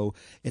Expo.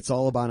 It's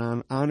all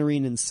about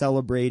honoring and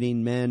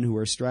celebrating men who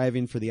are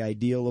striving for the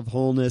ideal of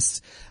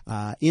wholeness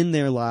in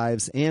their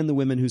lives, and the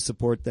women who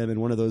support them.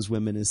 And one of those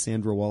women is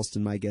Sandra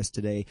Walston, my guest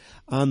today,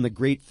 on the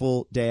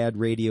Grateful Dad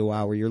Radio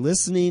Hour. You're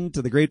listening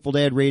to the Grateful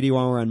Dad Radio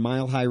Hour on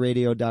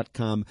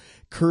milehighradio.com.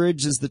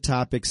 Courage is the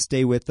topic.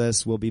 Stay with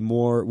us. We'll be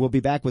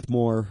back with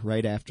more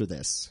right after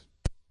this.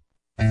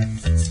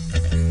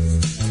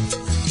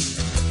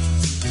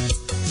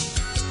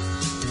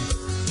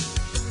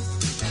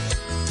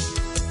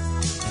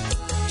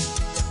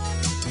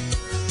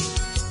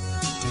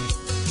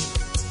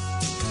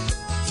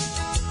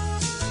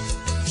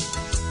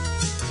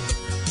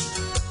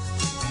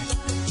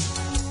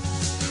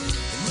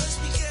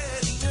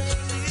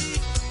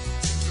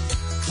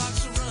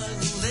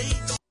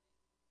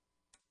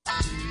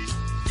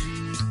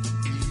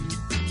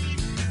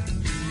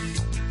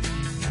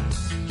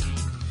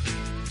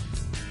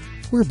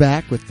 We're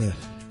back with the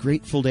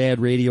Grateful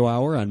Dad Radio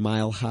Hour on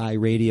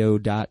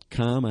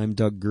milehighradio.com. I'm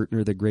Doug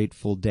Gertner, the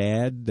Grateful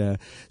Dad.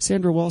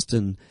 Sandra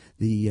Walston,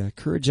 the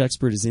courage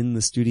expert, is in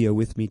the studio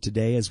with me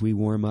today as we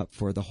warm up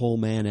for the Whole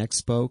Man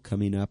Expo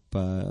coming up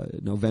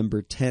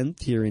November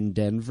 10th here in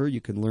Denver.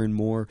 You can learn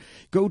more.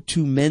 Go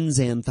to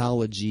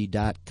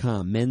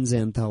mensanthology.com,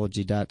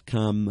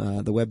 mensanthology.com,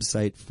 the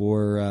website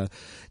for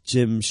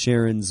Jim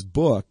Sharon's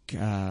book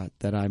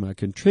that I'm a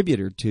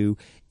contributor to.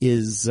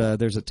 There's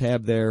a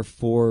tab there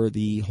for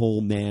the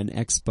Whole Man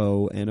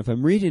Expo, and if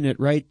I'm reading it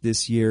right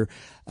this year,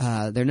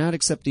 they're not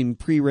accepting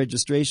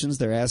pre-registrations.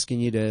 They're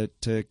asking you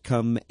to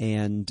come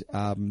and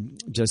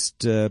just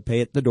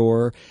pay at the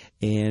door.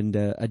 And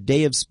a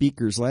day of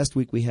speakers. Last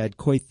week we had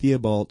Coy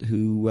Theobald,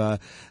 who an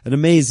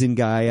amazing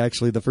guy,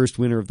 actually the first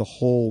winner of the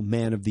Whole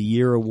Man of the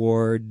Year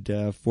award,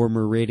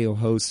 former radio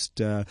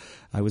host.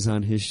 I was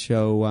on his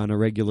show on a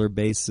regular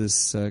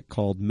basis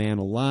called Man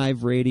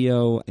Alive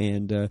Radio,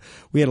 and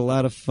we had a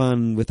lot of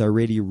fun with our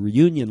radio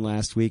reunion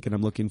last week, and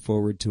I'm looking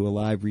forward to a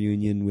live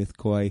reunion with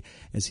Coy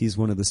as he's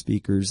one of the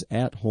speakers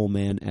at Whole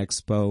Man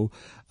Expo.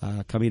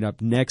 Coming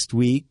up next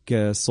week,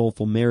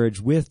 Soulful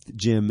Marriage with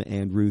Jim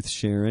and Ruth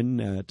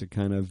Sharon to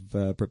kind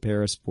of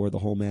prepare us for the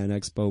Whole Man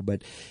Expo.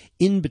 But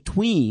in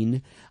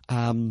between,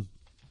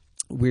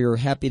 we're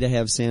happy to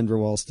have Sandra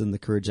Walston, the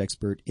courage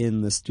expert,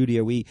 in the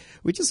studio. We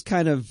just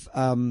kind of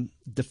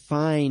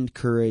defined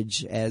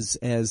courage as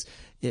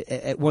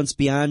at once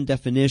beyond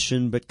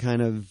definition, but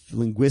kind of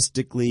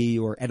linguistically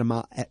or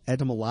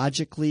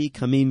etymologically,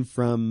 coming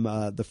from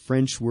the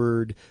French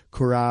word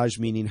courage,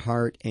 meaning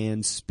heart,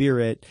 and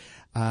spirit,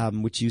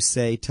 which you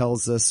say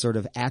tells us sort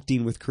of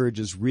acting with courage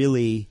is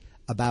really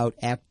about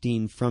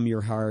acting from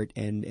your heart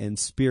and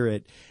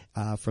spirit,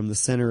 from the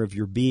center of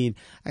your being.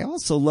 I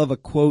also love a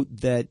quote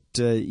that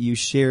you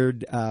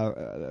shared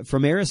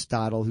from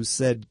Aristotle, who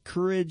said,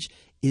 courage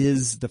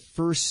is the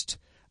first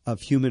of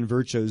human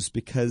virtues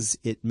because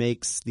it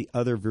makes the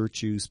other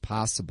virtues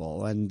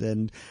possible.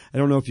 And I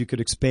don't know if you could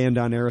expand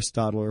on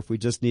Aristotle, or if we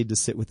just need to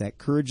sit with that.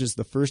 Courage is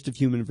the first of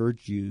human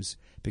virtues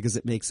because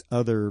it makes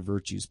other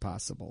virtues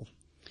possible.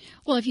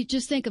 Well, if you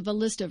just think of a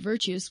list of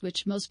virtues,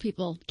 which most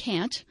people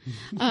can't,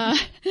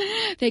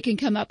 they can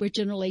come up with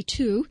generally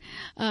 2,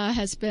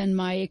 has been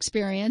my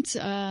experience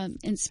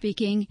in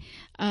speaking.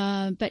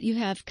 But you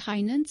have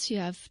kindness, you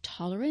have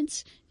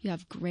tolerance, you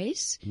have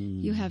grace,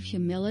 you have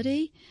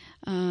humility,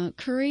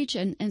 courage,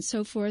 and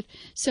so forth.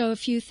 So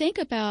if you think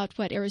about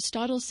what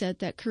Aristotle said,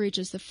 that courage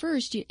is the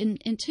first,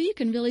 until you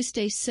can really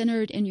stay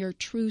centered in your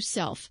true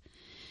self,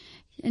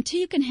 until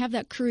you can have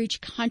that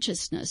courage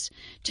consciousness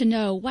to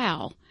know,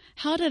 wow,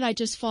 how did I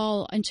just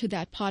fall into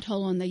that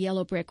pothole on the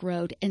yellow brick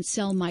road and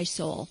sell my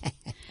soul?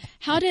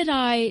 How did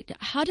I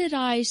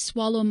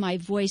swallow my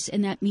voice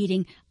in that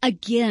meeting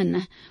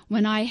again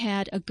when I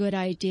had a good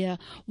idea?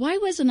 Why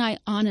wasn't I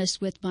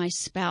honest with my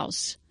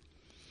spouse?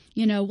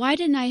 Why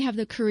didn't I have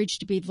the courage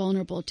to be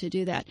vulnerable to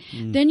do that?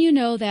 Then you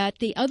know that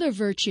the other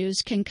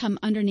virtues can come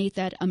underneath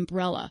that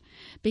umbrella,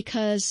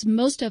 because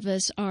most of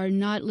us are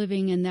not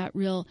living in that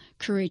real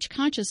courage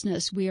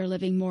consciousness. We are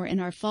living more in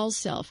our false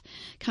self,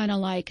 kind of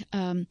like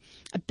a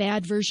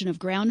bad version of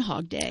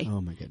Groundhog Day.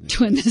 Oh my goodness.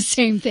 Doing the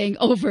same thing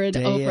over and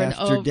day over and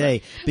after over.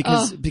 Day.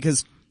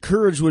 Because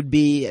courage would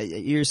be,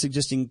 you're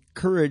suggesting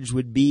courage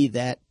would be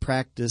that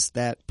practice,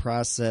 that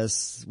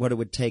process, what it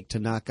would take to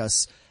knock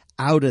us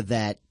out of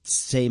that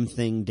same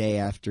thing day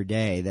after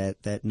day,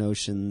 that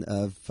notion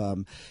of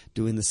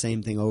doing the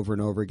same thing over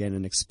and over again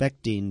and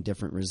expecting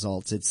different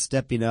results. It's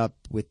stepping up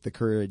with the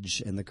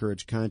courage and the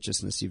courage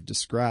consciousness you've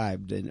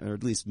described, or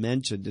at least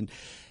mentioned. And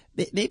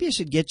maybe I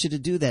should get you to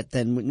do that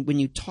then. When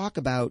you talk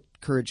about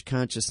courage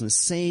consciousness,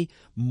 say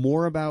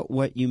more about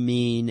what you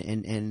mean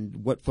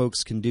and what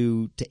folks can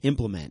do to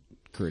implement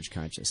courage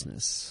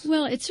consciousness.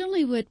 Well, it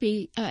certainly would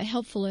be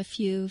helpful if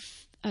you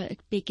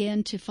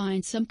begin to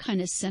find some kind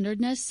of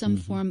centeredness, some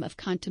form of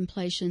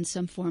contemplation,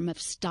 some form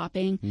of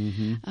stopping,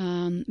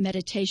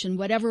 meditation,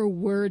 whatever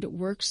word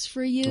works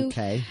for you.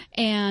 Okay.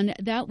 And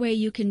that way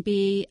you can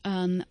be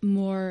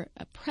more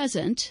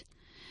present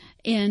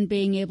in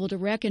being able to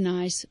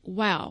recognize,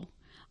 wow,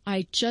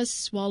 I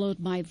just swallowed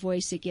my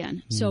voice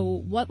again. So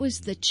what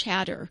was the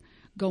chatter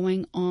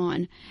going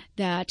on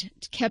that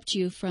kept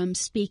you from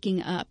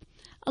speaking up?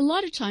 A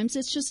lot of times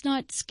it's just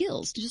not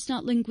skills, just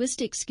not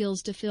linguistic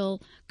skills to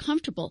feel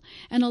comfortable.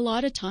 And a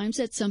lot of times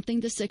it's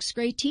something the sixth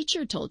grade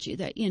teacher told you,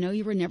 that,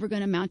 you were never going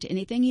to amount to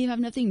anything. You have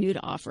nothing new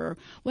to offer.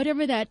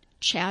 Whatever that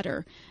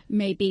chatter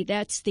may be,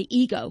 that's the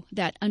ego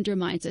that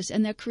undermines us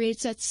and that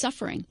creates that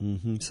suffering.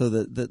 Mm-hmm. So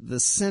the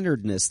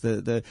centeredness,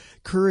 the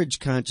courage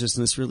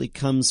consciousness really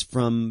comes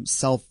from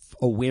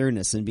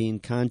self-awareness and being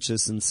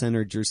conscious and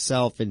centered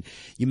yourself. And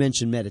you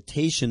mentioned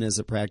meditation as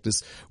a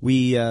practice.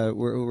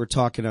 We're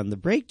talking on the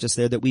break just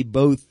there that we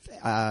both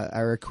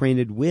are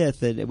acquainted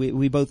with, and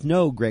we both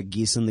know Greg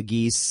Geeson, the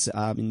Geese.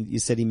 And you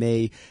said he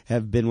may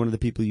have been one of the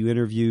people you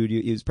interviewed.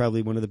 He was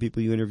probably one of the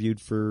people you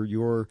interviewed for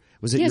your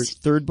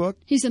third book?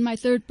 He's in my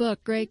third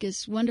book. Greg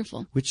is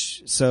wonderful.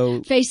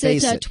 Face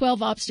it.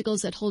 12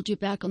 obstacles that hold you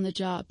back on the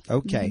job.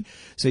 Okay.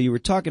 So you were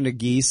talking to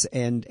Geese,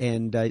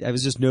 and I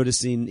was just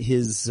noticing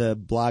his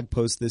blog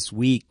post this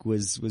week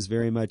was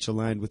very much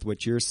aligned with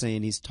what you're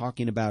saying. He's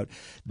talking about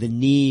the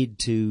need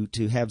to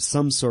have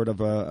some sort of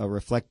a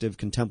reflective,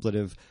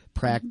 contemplative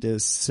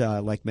practice,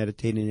 like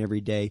meditating every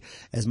day.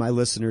 As my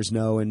listeners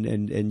know,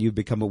 and you've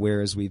become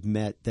aware as we've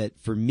met, that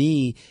for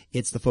me,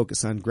 it's the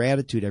focus on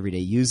gratitude every day,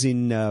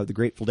 using the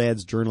Grateful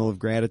Dad's Journal of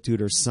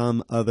Gratitude or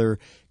some other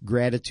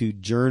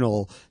gratitude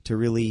journal to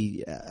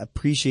really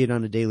appreciate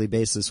on a daily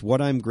basis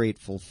what I'm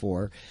grateful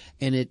for.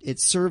 And it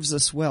serves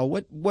us well.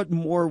 What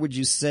more would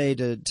you say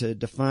to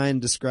define,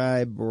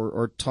 describe,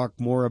 or talk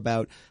more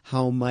about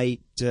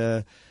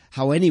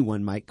how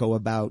anyone might go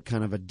about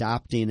kind of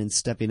adopting and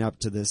stepping up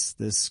to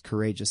this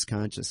courageous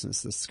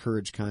consciousness, this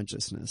courage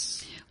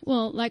consciousness?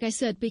 Well, like I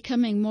said,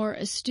 becoming more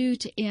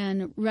astute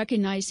in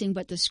recognizing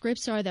what the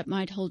scripts are that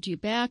might hold you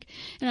back.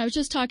 And I was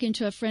just talking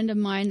to a friend of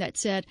mine that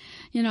said,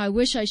 I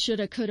wish I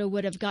shoulda, coulda,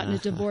 would have gotten a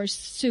divorce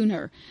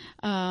sooner.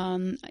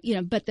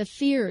 But the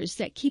fears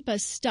that keep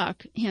us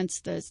stuck, hence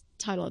the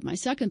title of my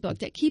second book,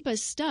 that keep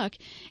us stuck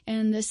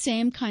in the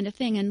same kind of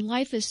thing. And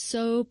life is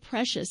so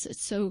precious.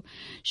 It's so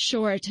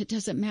short. It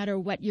doesn't matter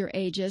what your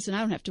age is. And I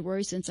don't have to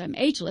worry since I'm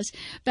ageless.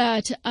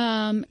 But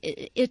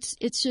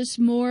it's just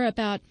more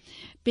about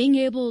being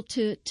able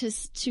to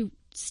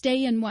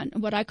stay in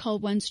what I call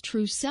one's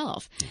true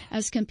self,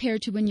 as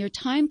compared to when your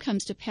time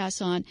comes to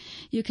pass on,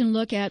 you can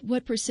look at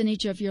what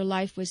percentage of your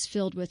life was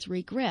filled with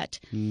regret.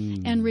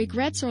 And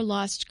regrets are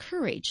lost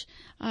courage.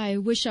 I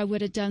wish I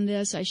would have done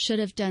this. I should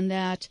have done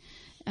that.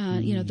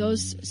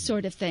 Those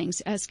sort of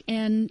things.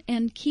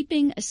 And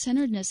keeping a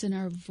centeredness in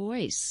our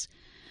voice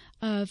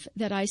of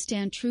that I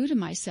stand true to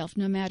myself,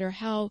 no matter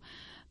how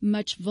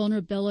much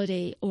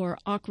vulnerability or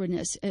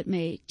awkwardness it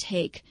may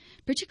take,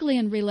 particularly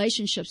in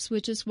relationships,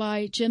 which is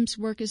why Jim's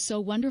work is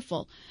so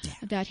wonderful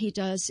that he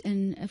does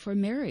for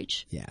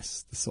marriage.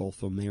 Yes, the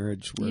soulful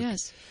marriage work.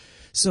 Yes.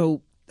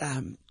 So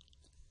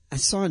I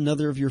saw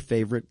another of your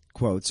favorite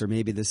quotes, or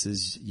maybe this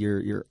is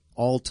your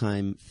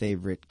all-time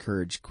favorite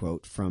courage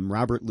quote from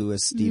Robert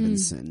Louis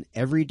Stevenson.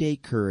 Everyday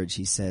courage,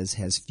 he says,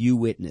 has few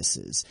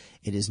witnesses.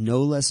 It is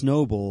no less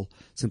noble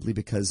simply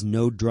because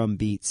no drum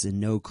beats and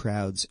no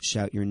crowds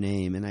shout your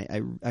name. And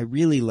I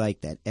really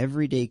like that.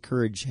 Everyday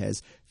courage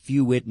has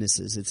few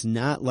witnesses. It's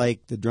not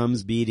like the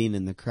drums beating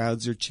and the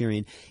crowds are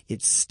cheering.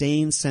 It's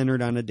staying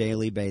centered on a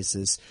daily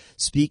basis,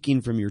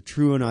 speaking from your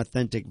true and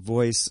authentic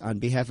voice on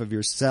behalf of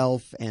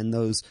yourself and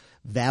those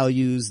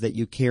values that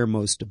you care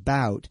most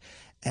about.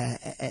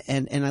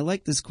 And I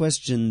like this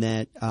question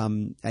that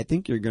I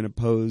think you're going to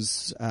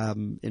pose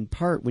in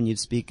part when you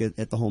speak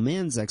at the Whole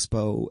Man's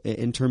Expo,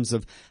 in terms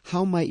of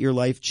how might your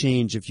life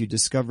change if you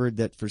discovered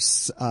that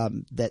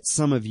that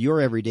some of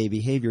your everyday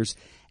behaviors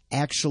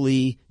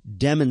actually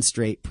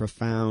demonstrate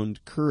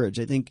profound courage.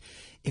 I think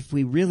if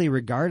we really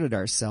regarded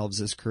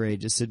ourselves as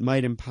courageous, it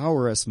might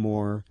empower us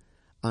more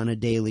on a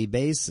daily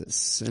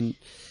basis. And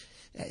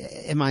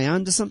am I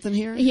onto something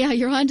here? Yeah,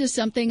 you're onto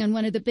something. And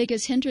one of the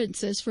biggest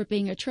hindrances for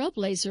being a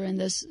trailblazer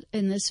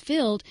in this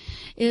field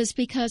is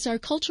because our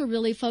culture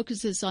really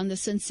focuses on the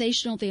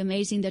sensational, the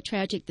amazing, the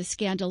tragic, the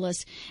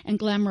scandalous, and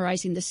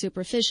glamorizing the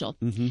superficial.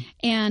 Mm-hmm.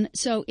 And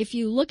so if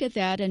you look at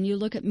that and you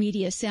look at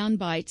media sound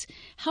bites,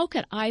 how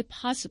could I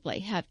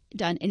possibly have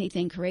done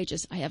anything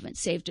courageous? I haven't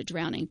saved a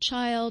drowning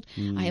child.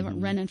 Mm-hmm. I haven't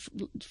run in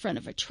front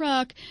of a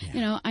truck.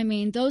 Yeah. I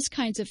mean, those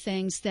kinds of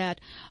things that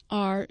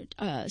are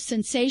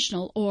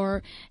sensational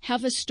or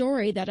have a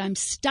story that I'm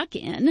stuck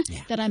in,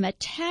 that I'm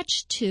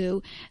attached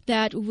to,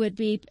 that would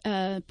be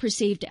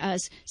perceived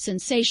as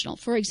sensational.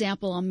 For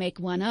example, I'll make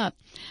one up.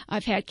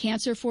 I've had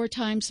cancer 4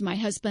 times, my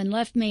husband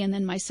left me, and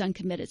then my son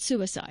committed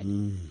suicide.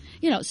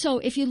 So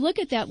if you look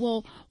at that,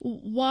 well,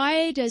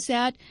 why does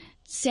that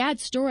sad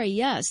story?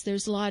 Yes,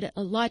 there's a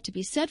lot to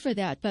be said for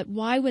that, but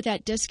why would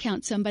that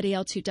discount somebody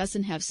else who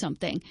doesn't have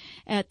something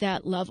at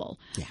that level?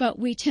 Yeah. But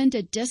we tend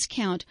to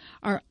discount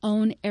our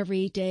own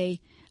everyday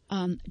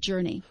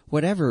journey,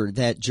 whatever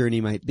that journey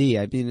might be.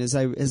 I mean, as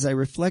I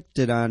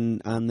reflected on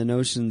the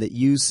notion that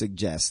you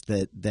suggest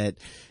that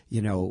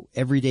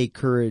everyday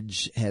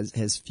courage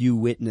has few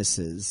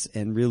witnesses,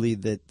 and really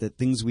that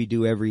things we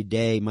do every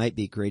day might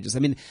be courageous. I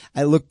mean,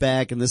 I look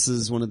back, and this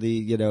is one of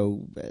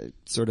the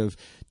sort of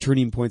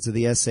turning points of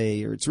the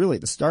essay, or it's really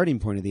the starting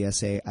point of the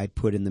essay I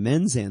put in the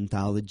men's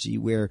anthology,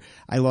 where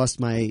I lost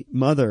my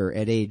mother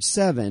at age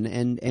 7,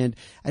 and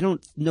I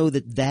don't know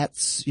that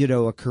that's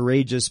a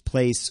courageous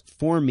place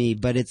for me,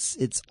 but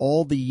it's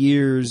all the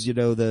years,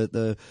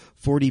 the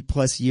 40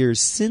 plus years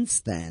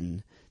since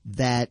then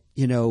that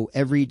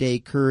everyday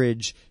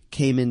courage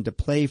came into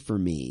play for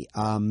me.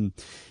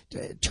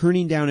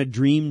 Turning down a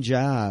dream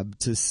job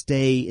to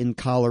stay in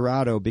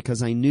Colorado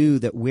because I knew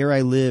that where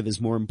I live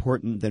is more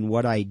important than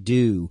what I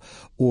do,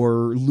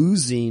 or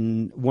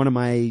losing one of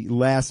my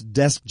last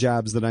desk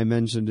jobs that I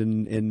mentioned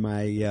in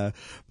my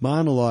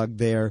monologue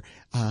there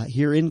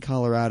here in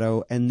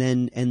Colorado, and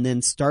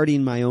then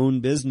starting my own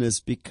business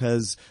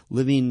because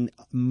living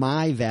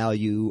my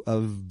value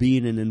of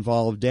being an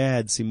involved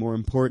dad seemed more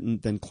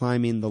important than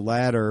climbing the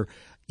ladder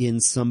in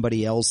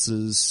somebody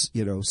else's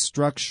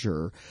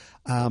structure.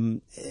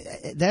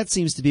 That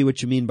seems to be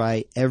what you mean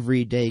by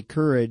everyday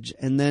courage,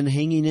 and then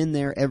hanging in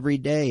there every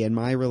day in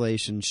my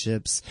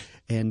relationships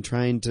and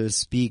trying to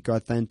speak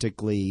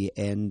authentically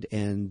and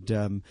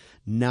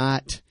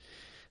not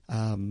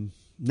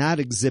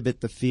exhibit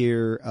the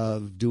fear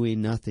of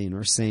doing nothing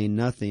or saying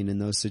nothing in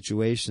those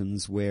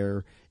situations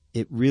where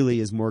it really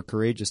is more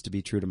courageous to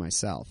be true to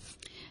myself.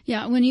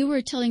 Yeah, when you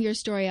were telling your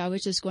story, I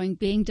was just going,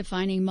 being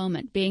defining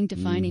moment.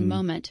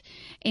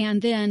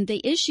 And then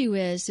the issue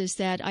is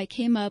that I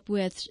came up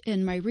with,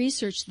 in my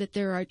research, that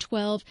there are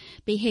 12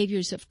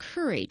 behaviors of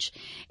courage.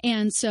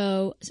 And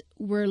so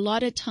we're a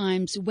lot of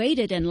times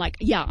weighted in like,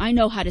 I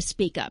know how to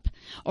speak up,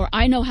 or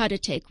I know how to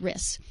take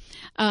risks.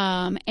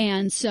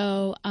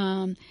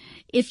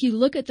 If you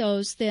look at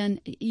those, then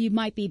you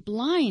might be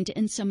blind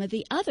in some of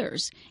the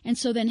others. And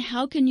so then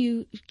how can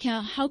you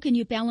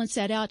balance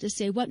that out to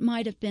say what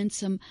might have been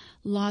some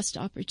lost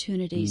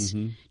opportunities,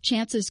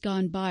 chances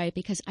gone by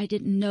because I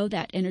didn't know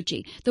that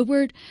energy. The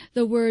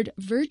word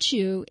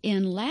virtue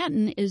in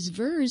Latin is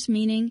vers,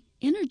 meaning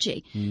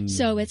energy.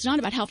 So it's not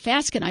about how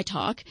fast can I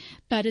talk,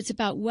 but it's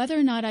about whether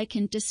or not I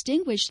can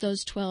distinguish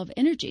those 12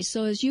 energies.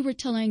 So as you were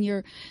telling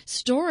your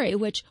story,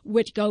 which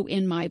would go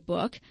in my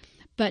book,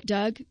 but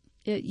Doug,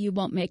 you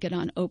won't make it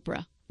on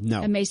Oprah.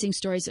 No. Amazing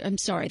stories. I'm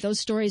sorry.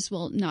 Those stories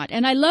will not.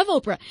 And I love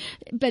Oprah,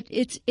 but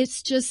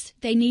it's just,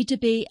 they need to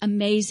be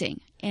amazing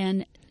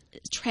and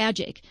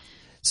tragic.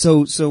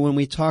 So when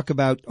we talk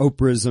about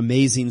Oprah's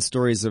amazing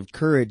stories of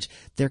courage,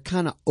 they're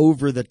kind of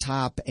over the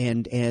top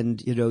and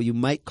you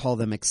might call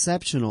them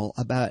exceptional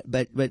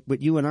but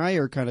what you and I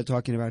are kind of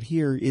talking about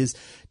here is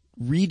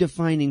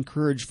redefining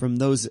courage from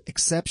those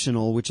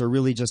exceptional, which are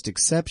really just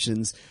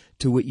exceptions,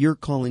 to what you're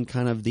calling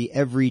kind of the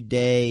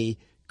everyday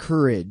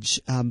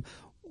courage.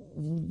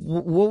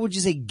 What would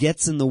you say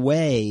gets in the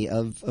way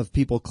of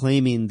people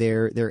claiming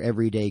their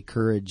everyday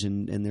courage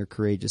and their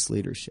courageous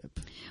leadership?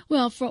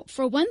 Well,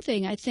 for one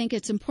thing, I think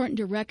it's important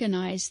to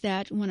recognize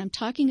that when I'm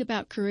talking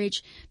about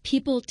courage,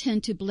 people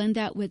tend to blend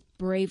that with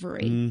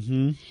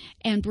bravery.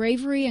 And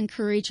bravery and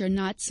courage are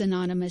not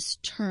synonymous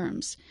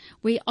terms.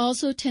 We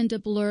also tend to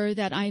blur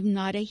that I'm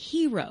not a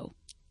hero.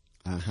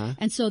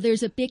 And so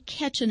there's a big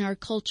catch in our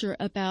culture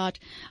about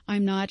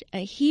I'm not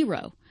a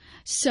hero.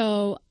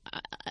 So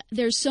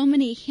there's so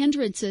many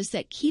hindrances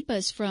that keep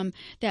us from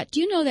that. Do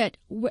you know that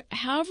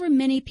however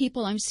many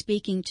people I'm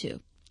speaking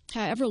to,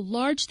 however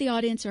large the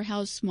audience or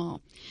how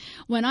small,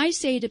 when I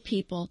say to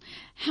people,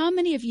 how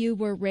many of you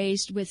were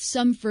raised with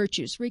some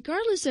virtues,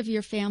 regardless of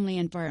your family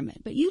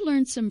environment, but you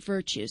learned some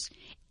virtues,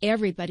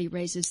 everybody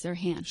raises their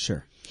hand.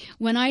 Sure.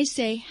 When I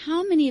say,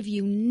 how many of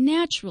you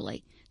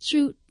naturally,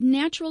 through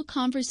natural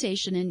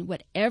conversation in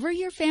whatever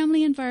your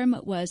family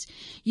environment was,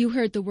 you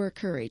heard the word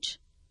courage?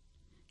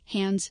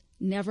 Hands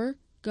never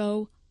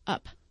go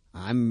up.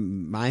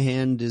 My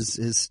hand is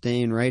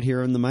staying right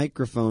here on the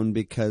microphone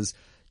because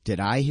Did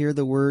I hear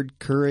the word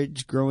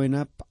courage growing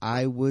up?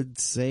 I would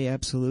say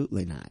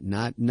absolutely not.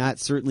 Not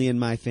certainly in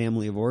my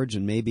family of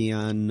origin. Maybe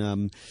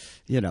on,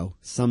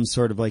 some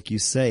sort of, like you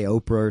say,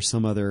 Oprah or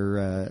some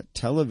other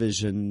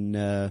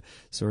television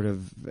sort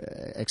of,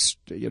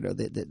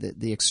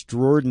 the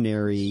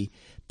extraordinary.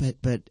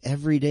 But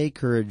everyday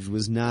courage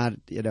was not,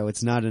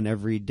 it's not an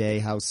everyday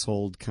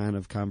household kind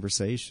of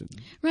conversation.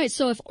 Right.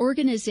 So if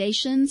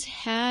organizations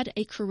had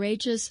a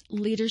courageous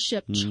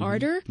leadership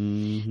charter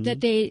that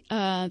they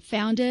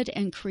founded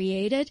and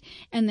created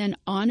and then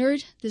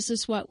honored, this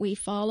is what we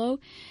follow,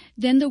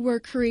 then the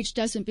word courage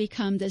doesn't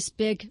become this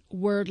big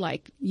word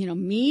like,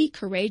 me,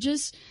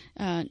 courageous.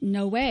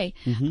 No way.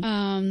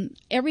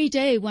 Every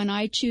day when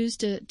I choose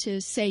to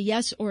say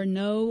yes or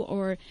no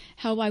or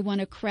how I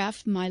want to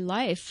craft my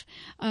life,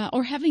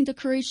 or having the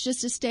courage just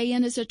to stay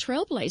in as a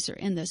trailblazer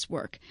in this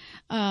work,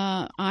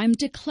 I'm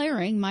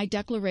declaring my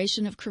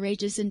declaration of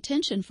courageous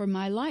intention for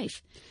my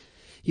life.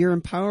 You're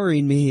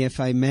empowering me, if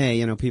I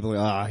may. People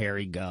are, here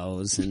he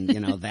goes, and,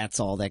 that's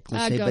all that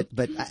cliche.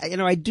 But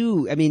I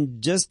do. I mean,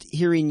 just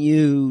hearing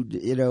you,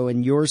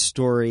 and your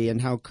story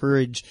and how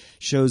courage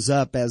shows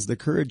up as the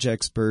courage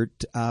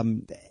expert,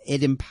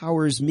 it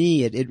empowers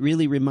me. It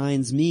really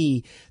reminds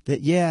me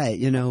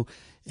that,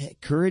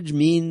 courage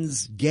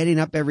means getting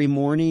up every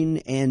morning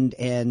and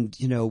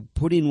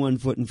putting one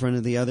foot in front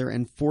of the other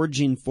and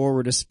forging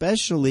forward,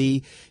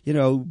 especially,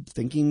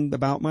 thinking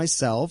about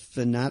myself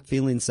and not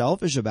feeling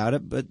selfish about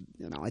it. But,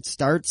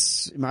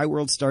 my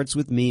world starts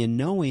with me and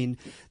knowing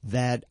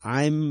that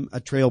I'm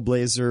a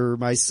trailblazer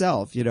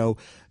myself.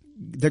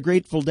 The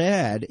Grateful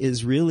Dad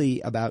is really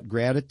about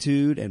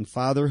gratitude and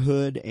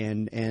fatherhood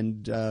and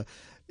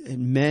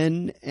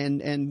men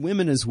and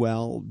women as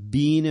well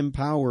being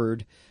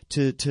empowered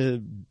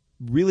to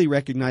really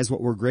recognize what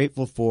we're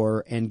grateful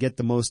for and get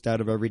the most out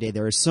of every day.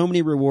 There are so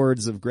many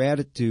rewards of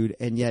gratitude,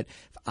 and yet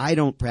if I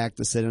don't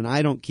practice it and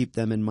I don't keep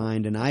them in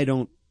mind and I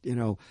don't,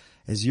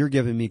 as you're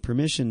giving me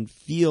permission,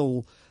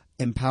 feel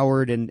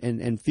empowered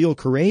and feel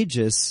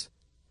courageous,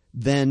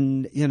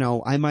 then,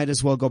 I might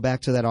as well go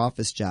back to that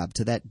office job,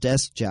 to that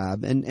desk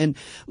job. And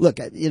look,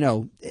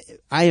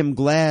 I am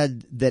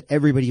glad that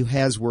everybody who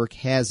has work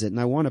has it.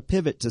 And I want to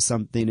pivot to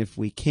something if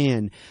we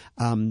can.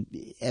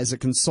 As a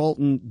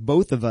consultant,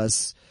 both of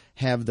us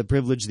have the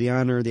privilege, the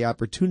honor, the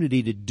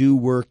opportunity to do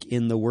work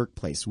in the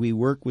workplace. We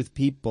work with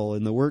people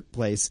in the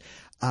workplace.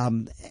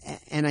 And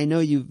I know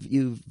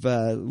you've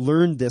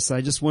learned this. I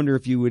just wonder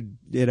if you would,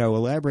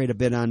 elaborate a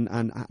bit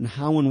on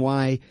how and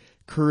why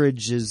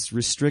courage is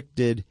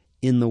restricted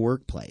in the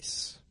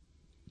workplace.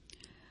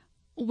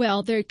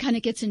 Well, there kind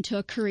of gets into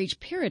a courage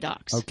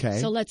paradox. Okay.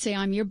 So let's say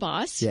I'm your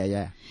boss.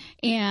 Yeah.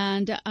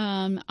 And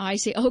I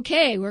say,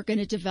 okay, we're going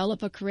to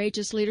develop a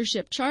courageous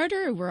leadership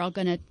charter. We're all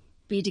going to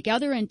be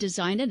together and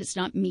design it. It's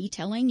not me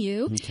telling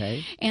you.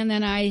 Okay. And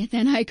then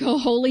I go,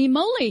 holy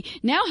moly.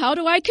 Now how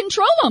do I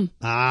control them?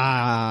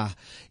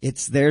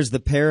 There's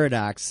the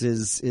paradox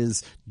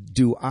is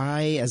do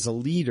I as a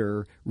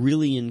leader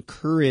really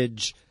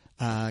encourage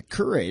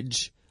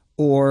courage,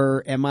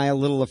 or am I a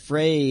little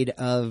afraid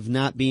of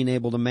not being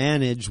able to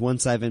manage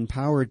once I've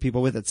empowered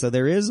people with it? So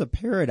there is a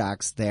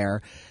paradox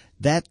there.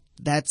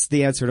 That's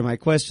the answer to my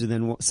question.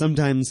 Then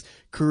sometimes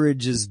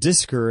courage is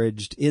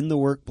discouraged in the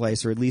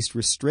workplace, or at least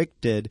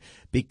restricted,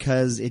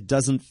 because it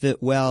doesn't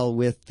fit well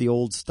with the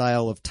old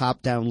style of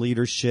top-down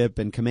leadership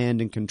and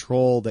command and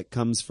control that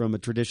comes from a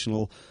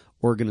traditional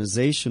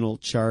organizational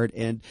chart.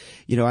 And,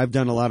 I've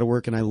done a lot of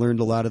work and I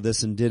learned a lot of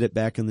this and did it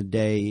back in the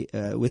day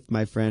with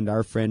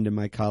our friend and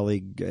my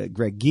colleague,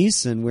 Greg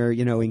Geeson, where,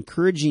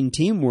 encouraging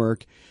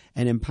teamwork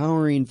and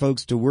empowering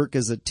folks to work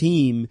as a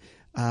team,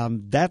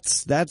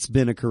 that's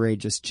been a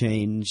courageous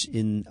change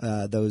in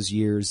those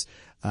years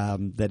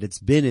that it's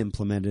been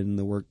implemented in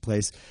the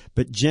workplace.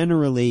 But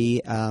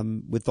generally,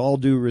 with all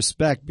due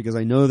respect, because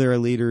I know there are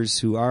leaders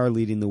who are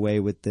leading the way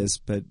with this,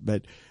 but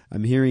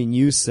I'm hearing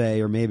you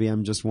say, or maybe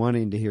I'm just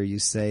wanting to hear you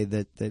say,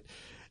 that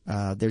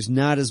there's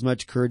not as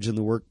much courage in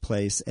the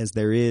workplace as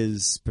there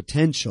is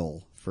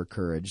potential for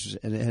courage.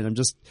 And I'm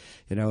just,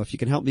 if you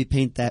can help me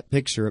paint that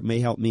picture, it may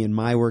help me in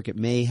my work. It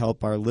may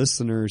help our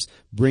listeners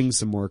bring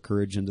some more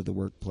courage into the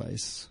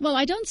workplace. Well,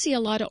 I don't see a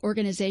lot of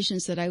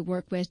organizations that I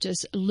work with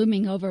just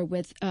looming over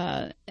with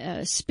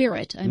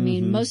spirit. I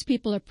mean, most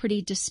people are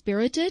pretty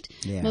dispirited.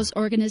 Yeah. Most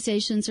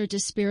organizations are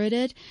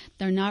dispirited.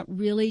 They're not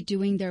really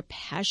doing their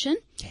passion.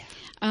 Yeah.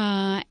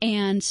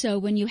 And so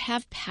when you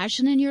have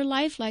passion in your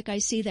life, like I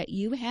see that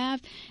you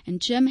have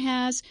and Jim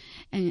has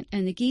and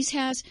the Geese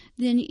has,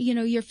 then,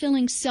 you're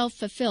feeling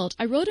self-fulfilled.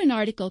 I wrote an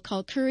article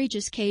called Courage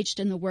is Caged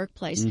in the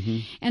Workplace.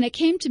 And it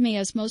came to me,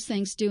 as most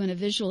things do, in a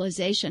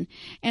visualization.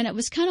 And it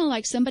was kind of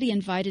like somebody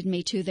invited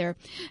me to their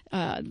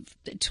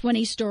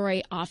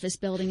 20-story office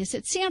building and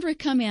said, Sandra,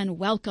 come in,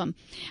 welcome.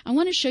 I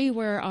want to show you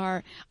where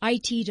our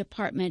IT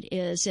department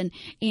is.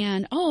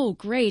 And oh,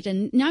 great.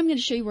 And now I'm going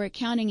to show you where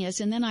accounting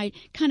is. And then I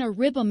kind of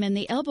rib him in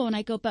the elbow and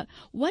I go, but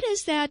what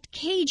is that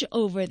cage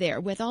over there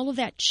with all of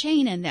that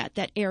chain in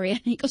that area?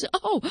 And he goes,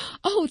 oh,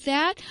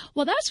 that?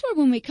 Well, that's where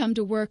when we come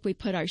to work, we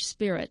put our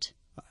spirit.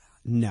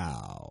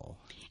 No.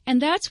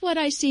 And that's what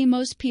I see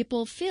most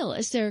people feel,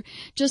 is they're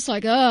just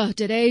like, oh,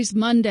 today's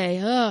Monday.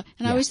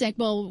 And I always think,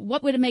 well,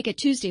 what would it make it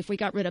Tuesday if we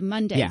got rid of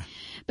Monday? Yeah.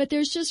 But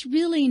there's just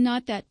really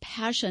not that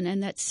passion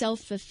and that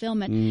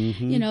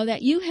self-fulfillment,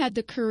 that you had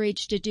the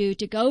courage to do,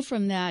 to go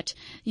from that,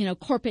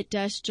 corporate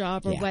desk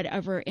job or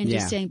whatever, and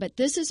just saying, but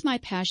this is my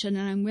passion,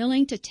 and I'm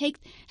willing to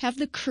have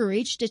the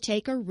courage to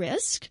take a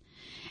risk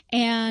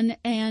and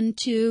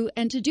to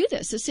do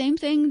this. The same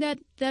thing that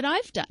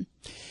I've done.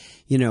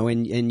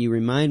 And you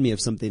remind me of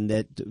something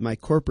that my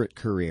corporate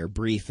career,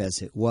 brief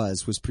as it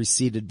was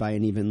preceded by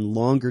an even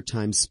longer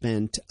time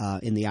spent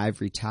in the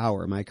ivory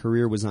tower. My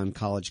career was on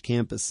college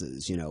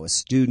campuses, a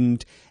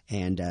student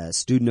and a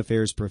student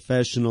affairs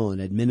professional, an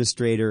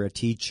administrator, a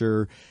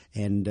teacher,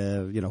 and,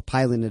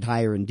 piling it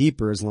higher and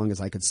deeper as long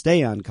as I could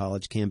stay on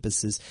college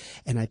campuses.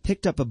 And I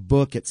picked up a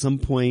book at some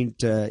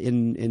point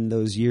in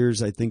those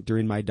years, I think,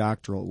 during my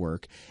doctoral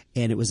work,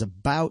 and it was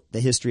about the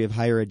history of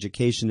higher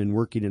education and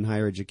working in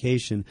higher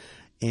education.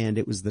 And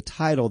it was the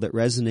title that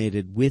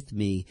resonated with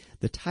me.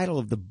 The title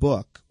of the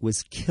book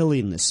was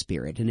Killing the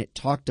Spirit, and it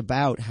talked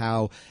about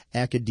how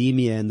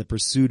academia and the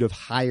pursuit of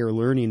higher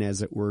learning,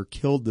 as it were,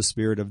 killed the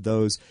spirit of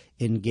those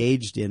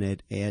engaged in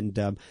it. And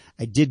I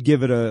did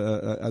give it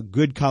a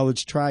good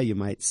college try, you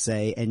might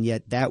say, and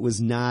yet that was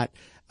not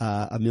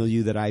a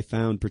milieu that I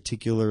found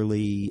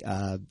particularly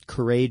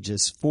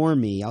courageous for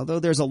me,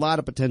 although there's a lot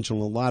of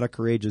potential, a lot of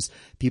courageous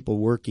people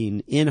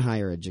working in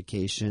higher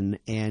education,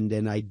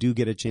 and I do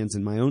get a chance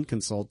in my own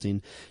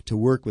consulting to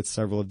work with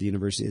several of the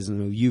universities. I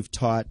know you've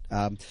taught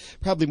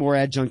probably more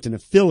adjunct and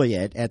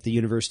affiliate at the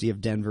University of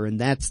Denver, and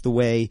that's the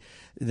way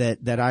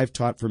that I've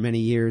taught for many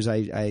years.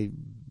 I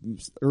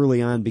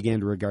early on began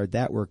to regard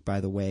that work,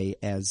 by the way,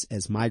 as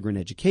migrant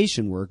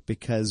education work,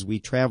 because we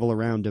travel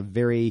around to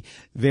very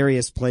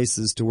various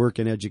places to work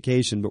in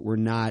education, but we're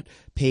not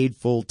paid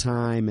full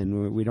time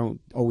and we don't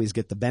always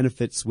get the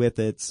benefits with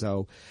it.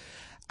 So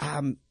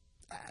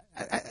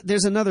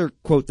there's another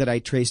quote that I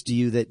traced to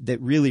you that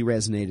really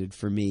resonated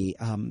for me.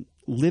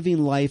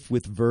 Living life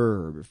with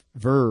verve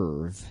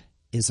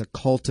is a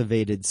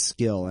cultivated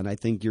skill. And I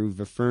think you've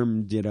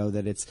affirmed,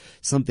 that it's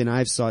something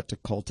I've sought to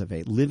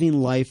cultivate.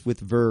 Living life with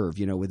verve,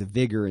 with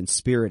vigor and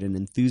spirit and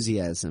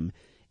enthusiasm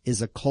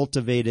is a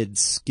cultivated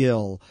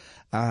skill.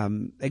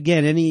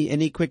 Again,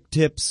 any quick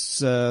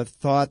tips,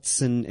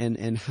 thoughts,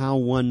 and how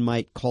one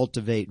might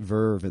cultivate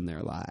verve in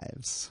their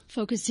lives?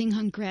 Focusing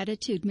on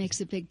gratitude makes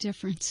a big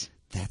difference.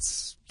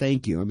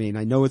 Thank you. I mean,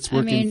 I know it's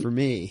working for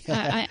me.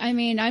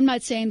 I'm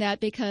not saying that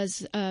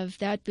because of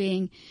that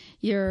being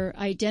your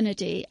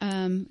identity.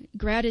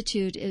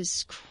 Gratitude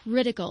is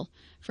critical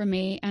for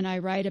me, and I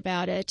write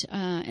about it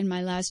in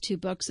my last 2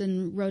 books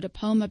and wrote a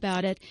poem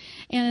about it.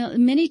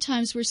 And many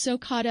times we're so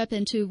caught up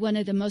into one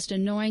of the most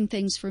annoying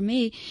things for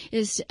me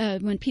is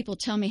when people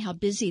tell me how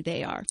busy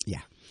they are.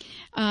 Yeah.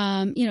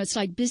 It's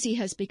like busy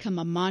has become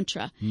a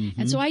mantra.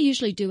 Mm-hmm. And so I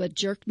usually do a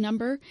jerk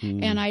number,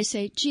 and I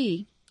say,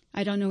 gee,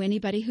 I don't know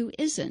anybody who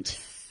isn't.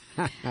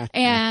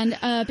 And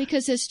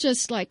because it's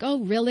just like,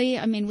 oh, really?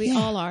 I mean, we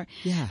all are.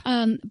 Yeah.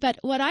 But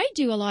what I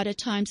do a lot of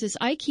times is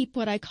I keep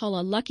what I call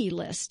a lucky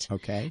list.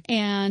 Okay.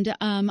 And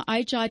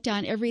I jot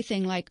down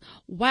everything like,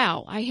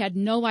 wow, I had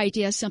no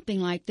idea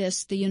something like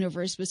this the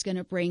universe was going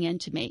to bring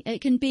into me. It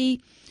can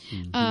be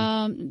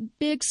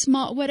big,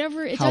 small,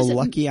 whatever. It doesn't. How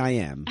lucky I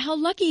am. How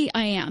lucky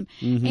I am.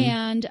 Mm-hmm.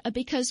 And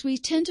because we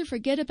tend to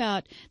forget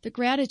about the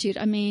gratitude.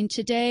 I mean,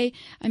 today,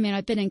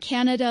 I've been in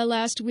Canada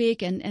last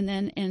week and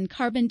then in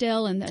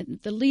Carbondale and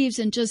the leaves,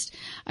 and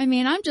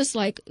I'm just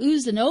like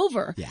oozing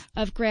over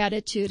of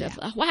gratitude of,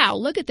 wow,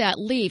 look at that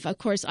leaf. Of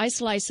course, I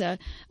slice a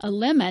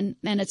lemon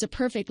and it's a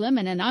perfect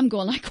lemon, and I'm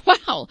going like,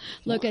 wow,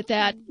 look at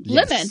that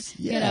lemon.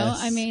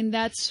 Yes.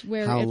 That's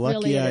where how it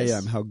really is. How lucky I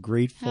am, how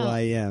grateful I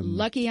am.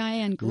 Lucky I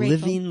am, grateful.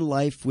 Living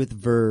life with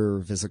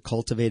verve is a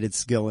cultivated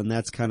skill, and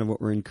that's kind of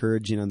what we're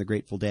encouraging on the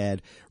Grateful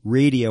Dad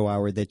Radio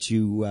Hour, that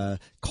you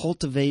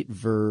cultivate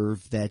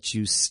verve, that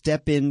you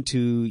step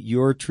into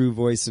your true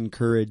voice and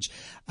courage.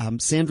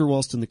 Sandra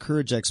Walston, the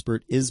courage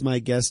expert, is my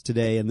guest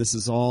today, and this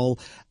is all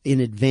in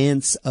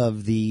advance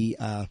of the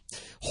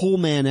Whole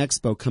Man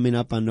Expo coming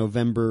up on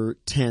November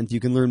 10th. You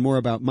can learn more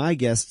about my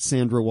guest,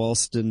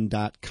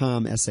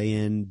 SandraWalston.com,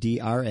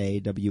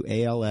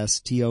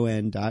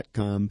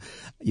 SandraWalston.com.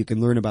 You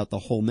can learn about the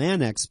Whole Man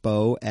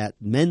Expo at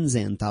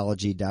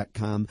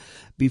mensanthology.com.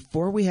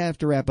 Before we have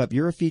to wrap up,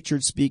 you're a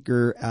featured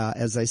speaker,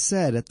 as I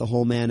said, at the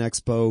Whole Man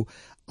Expo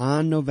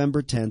on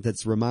November 10th.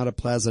 It's Ramada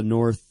Plaza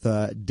North,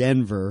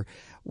 Denver.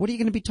 What are you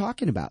going to be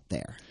talking about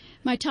there?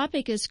 My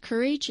topic is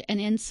courage and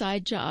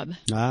inside job.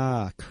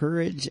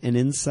 Courage and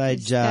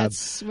inside job.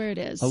 That's where it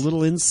is. A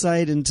little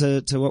insight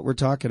into what we're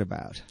talking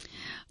about.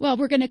 Well,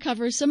 we're going to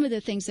cover some of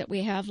the things that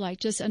we have, like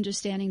just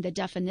understanding the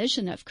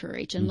definition of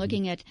courage and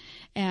looking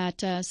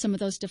at some of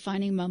those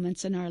defining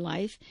moments in our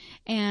life,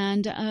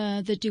 and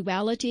the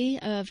duality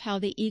of how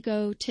the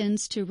ego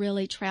tends to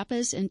really trap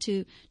us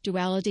into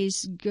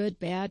dualities: good,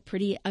 bad,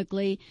 pretty,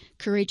 ugly,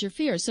 courage or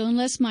fear. So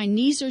unless my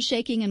knees are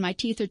shaking and my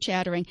teeth are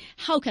chattering,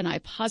 how can I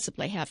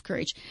possibly have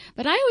courage?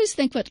 But I always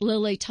think what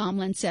Lily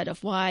Tomlin said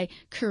of why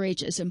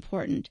courage is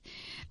important.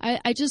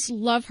 I just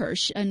love her,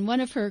 and one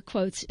of her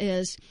quotes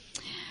is,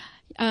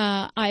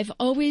 I've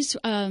always,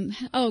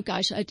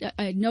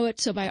 I know it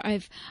so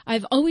by,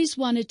 I've always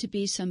wanted to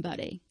be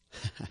somebody,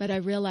 but I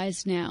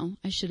realize now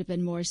I should have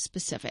been more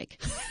specific.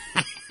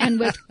 And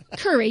with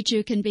courage,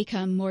 you can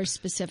become more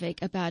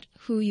specific about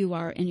who you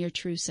are in your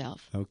true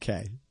self.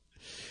 Okay.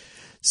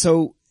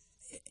 So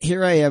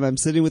here I am. I'm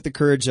sitting with the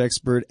courage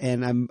expert,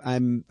 and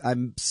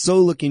I'm so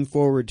looking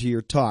forward to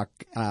your talk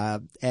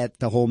at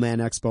the Whole Man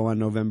Expo on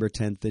November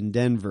 10th in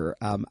Denver.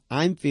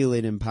 I'm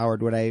feeling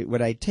empowered.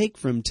 What I take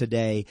from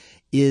today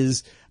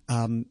is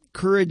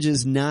courage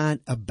is not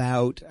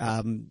about,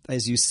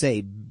 as you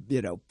say,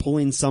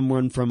 pulling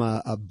someone from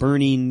a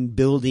burning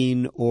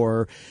building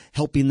or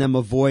helping them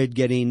avoid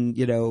getting,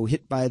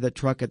 hit by the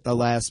truck at the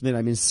last minute.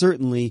 I mean,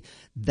 certainly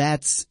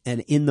that's an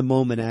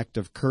in-the-moment act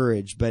of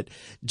courage. But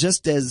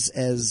just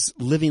as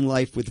living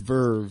life with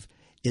verve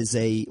is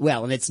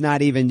and it's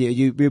not even,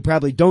 you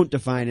probably don't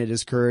define it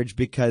as courage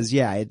because,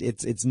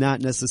 it's not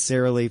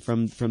necessarily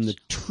from the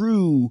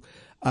true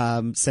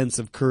sense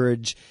of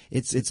courage.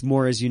 It's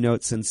more, as you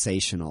note,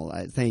 sensational.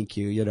 Thank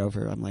you.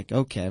 I'm like,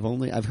 okay,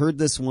 I've heard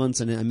this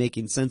once and I'm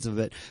making sense of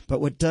it.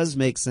 But what does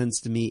make sense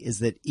to me is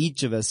that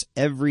each of us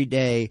every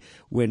day,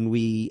 when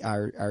we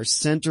are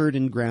centered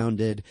and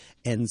grounded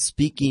and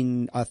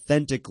speaking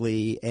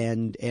authentically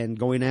and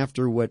going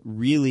after what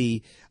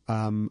really,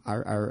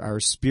 our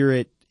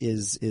spirit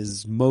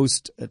is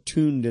most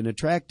attuned and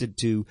attracted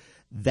to,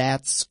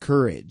 that's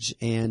courage.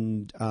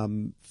 And,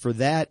 for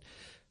that,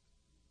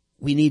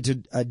 we need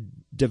to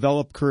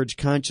develop courage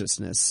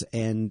consciousness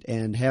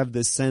and have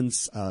this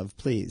sense of,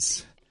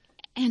 please.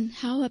 And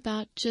how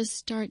about just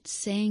start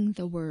saying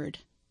the word?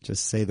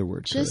 Just say the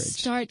word courage. Just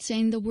start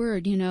saying the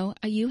word.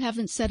 You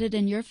haven't said it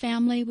in your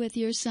family with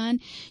your son.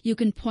 You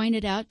can point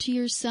it out to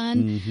your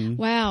son. Mm-hmm.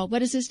 Wow.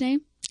 What is his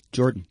name?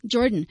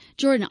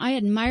 Jordan, I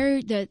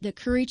admire the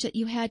courage that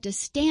you had to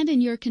stand in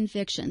your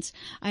convictions.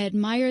 I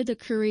admire the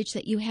courage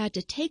that you had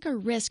to take a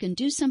risk and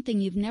do something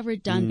you've never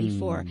done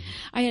before.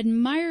 I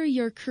admire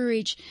your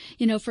courage,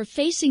 for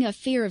facing a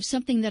fear of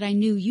something that I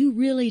knew you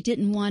really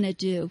didn't want to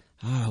do.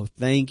 Oh,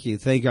 thank you.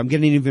 I'm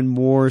getting even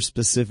more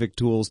specific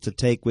tools to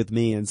take with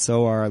me, and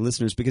so are our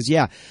listeners. Because,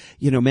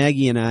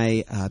 Maggie and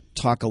I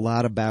talk a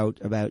lot about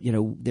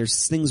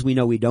there's things we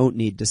know we don't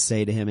need to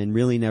say to him and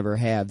really never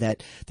have.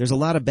 That there's a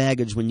lot of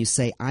baggage when you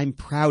say, I'm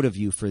proud of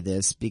you for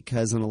this,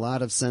 because in a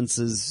lot of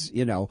senses,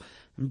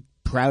 I'm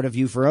proud of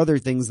you for other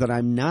things that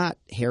I'm not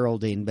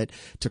heralding, but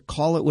to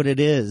call it what it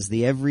is,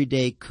 the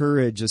everyday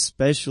courage,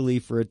 especially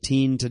for a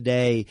teen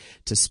today,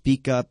 to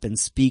speak up and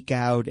speak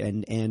out,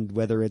 and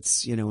whether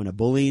it's, in a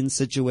bullying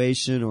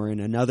situation or in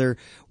another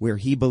where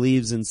he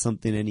believes in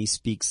something and he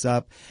speaks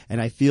up.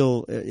 And I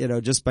feel,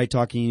 just by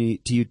talking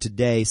to you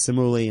today,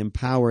 similarly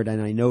empowered,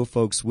 and I know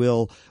folks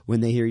will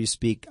when they hear you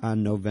speak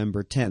on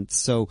November 10th.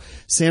 So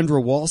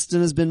Sandra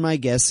Walston has been my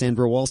guest.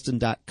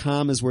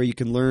 SandraWalston.com is where you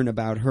can learn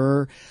about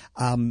her.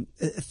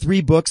 3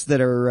 books that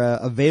are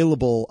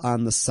available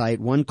on the site.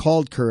 One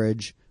called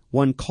Courage,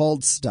 one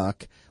called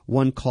Stuck,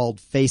 one called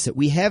Face It.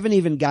 We haven't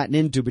even gotten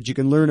into, but you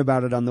can learn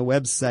about it on the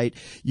website.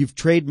 You've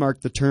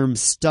trademarked the term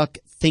stuck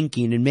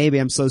thinking, and maybe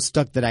I'm so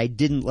stuck that I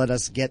didn't let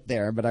us get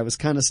there, but I was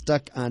kind of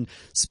stuck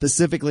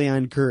specifically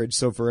on courage.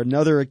 So for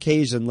another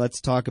occasion, let's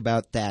talk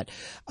about that.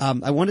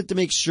 I wanted to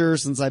make sure,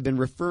 since I've been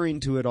referring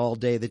to it all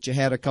day, that you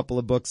had a couple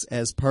of books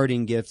as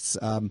parting gifts.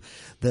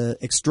 The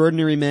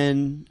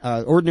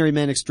Ordinary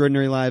Men,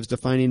 Extraordinary Lives,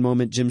 Defining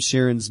Moment, Jim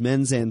Sharon's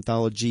men's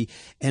anthology,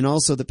 and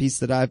also the piece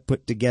that I've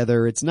put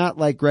together. It's not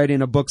like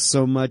writing a book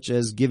so much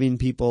as giving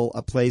people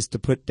a place to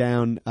put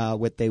down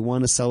what they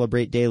want to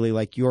celebrate daily,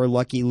 like your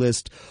lucky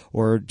list,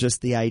 or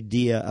just the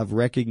idea of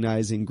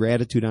recognizing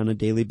gratitude on a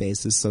daily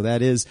basis. So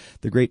that is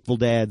the Grateful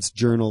Dad's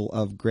Journal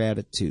of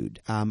Gratitude.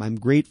 I'm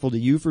grateful to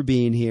you for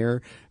being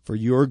here, for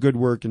your good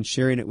work and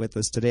sharing it with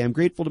us today. I'm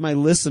grateful to my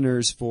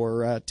listeners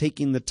for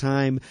taking the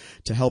time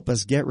to help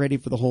us get ready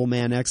for the Whole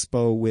Man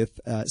Expo with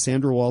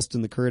Sandra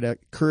Walston, the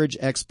courage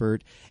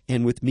expert,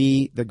 and with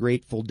me, the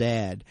Grateful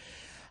Dad.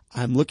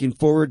 I'm looking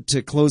forward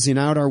to closing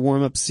out our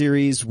warm-up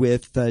series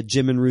with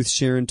Jim and Ruth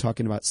Sharon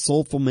talking about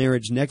soulful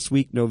marriage next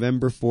week,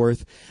 November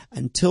 4th.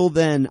 Until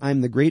then,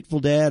 I'm the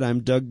Grateful Dad. I'm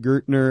Doug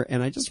Gertner,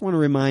 and I just want to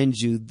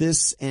remind you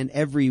this and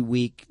every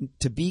week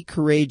to be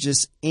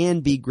courageous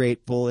and be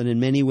grateful, and in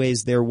many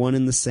ways they're one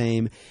and the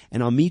same.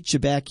 And I'll meet you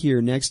back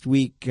here next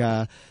week,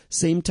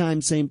 same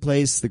time, same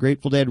place, the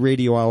Grateful Dad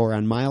Radio Hour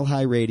on Mile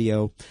High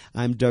Radio.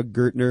 I'm Doug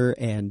Gertner,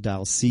 and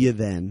I'll see you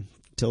then.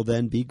 Till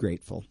then, be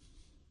grateful.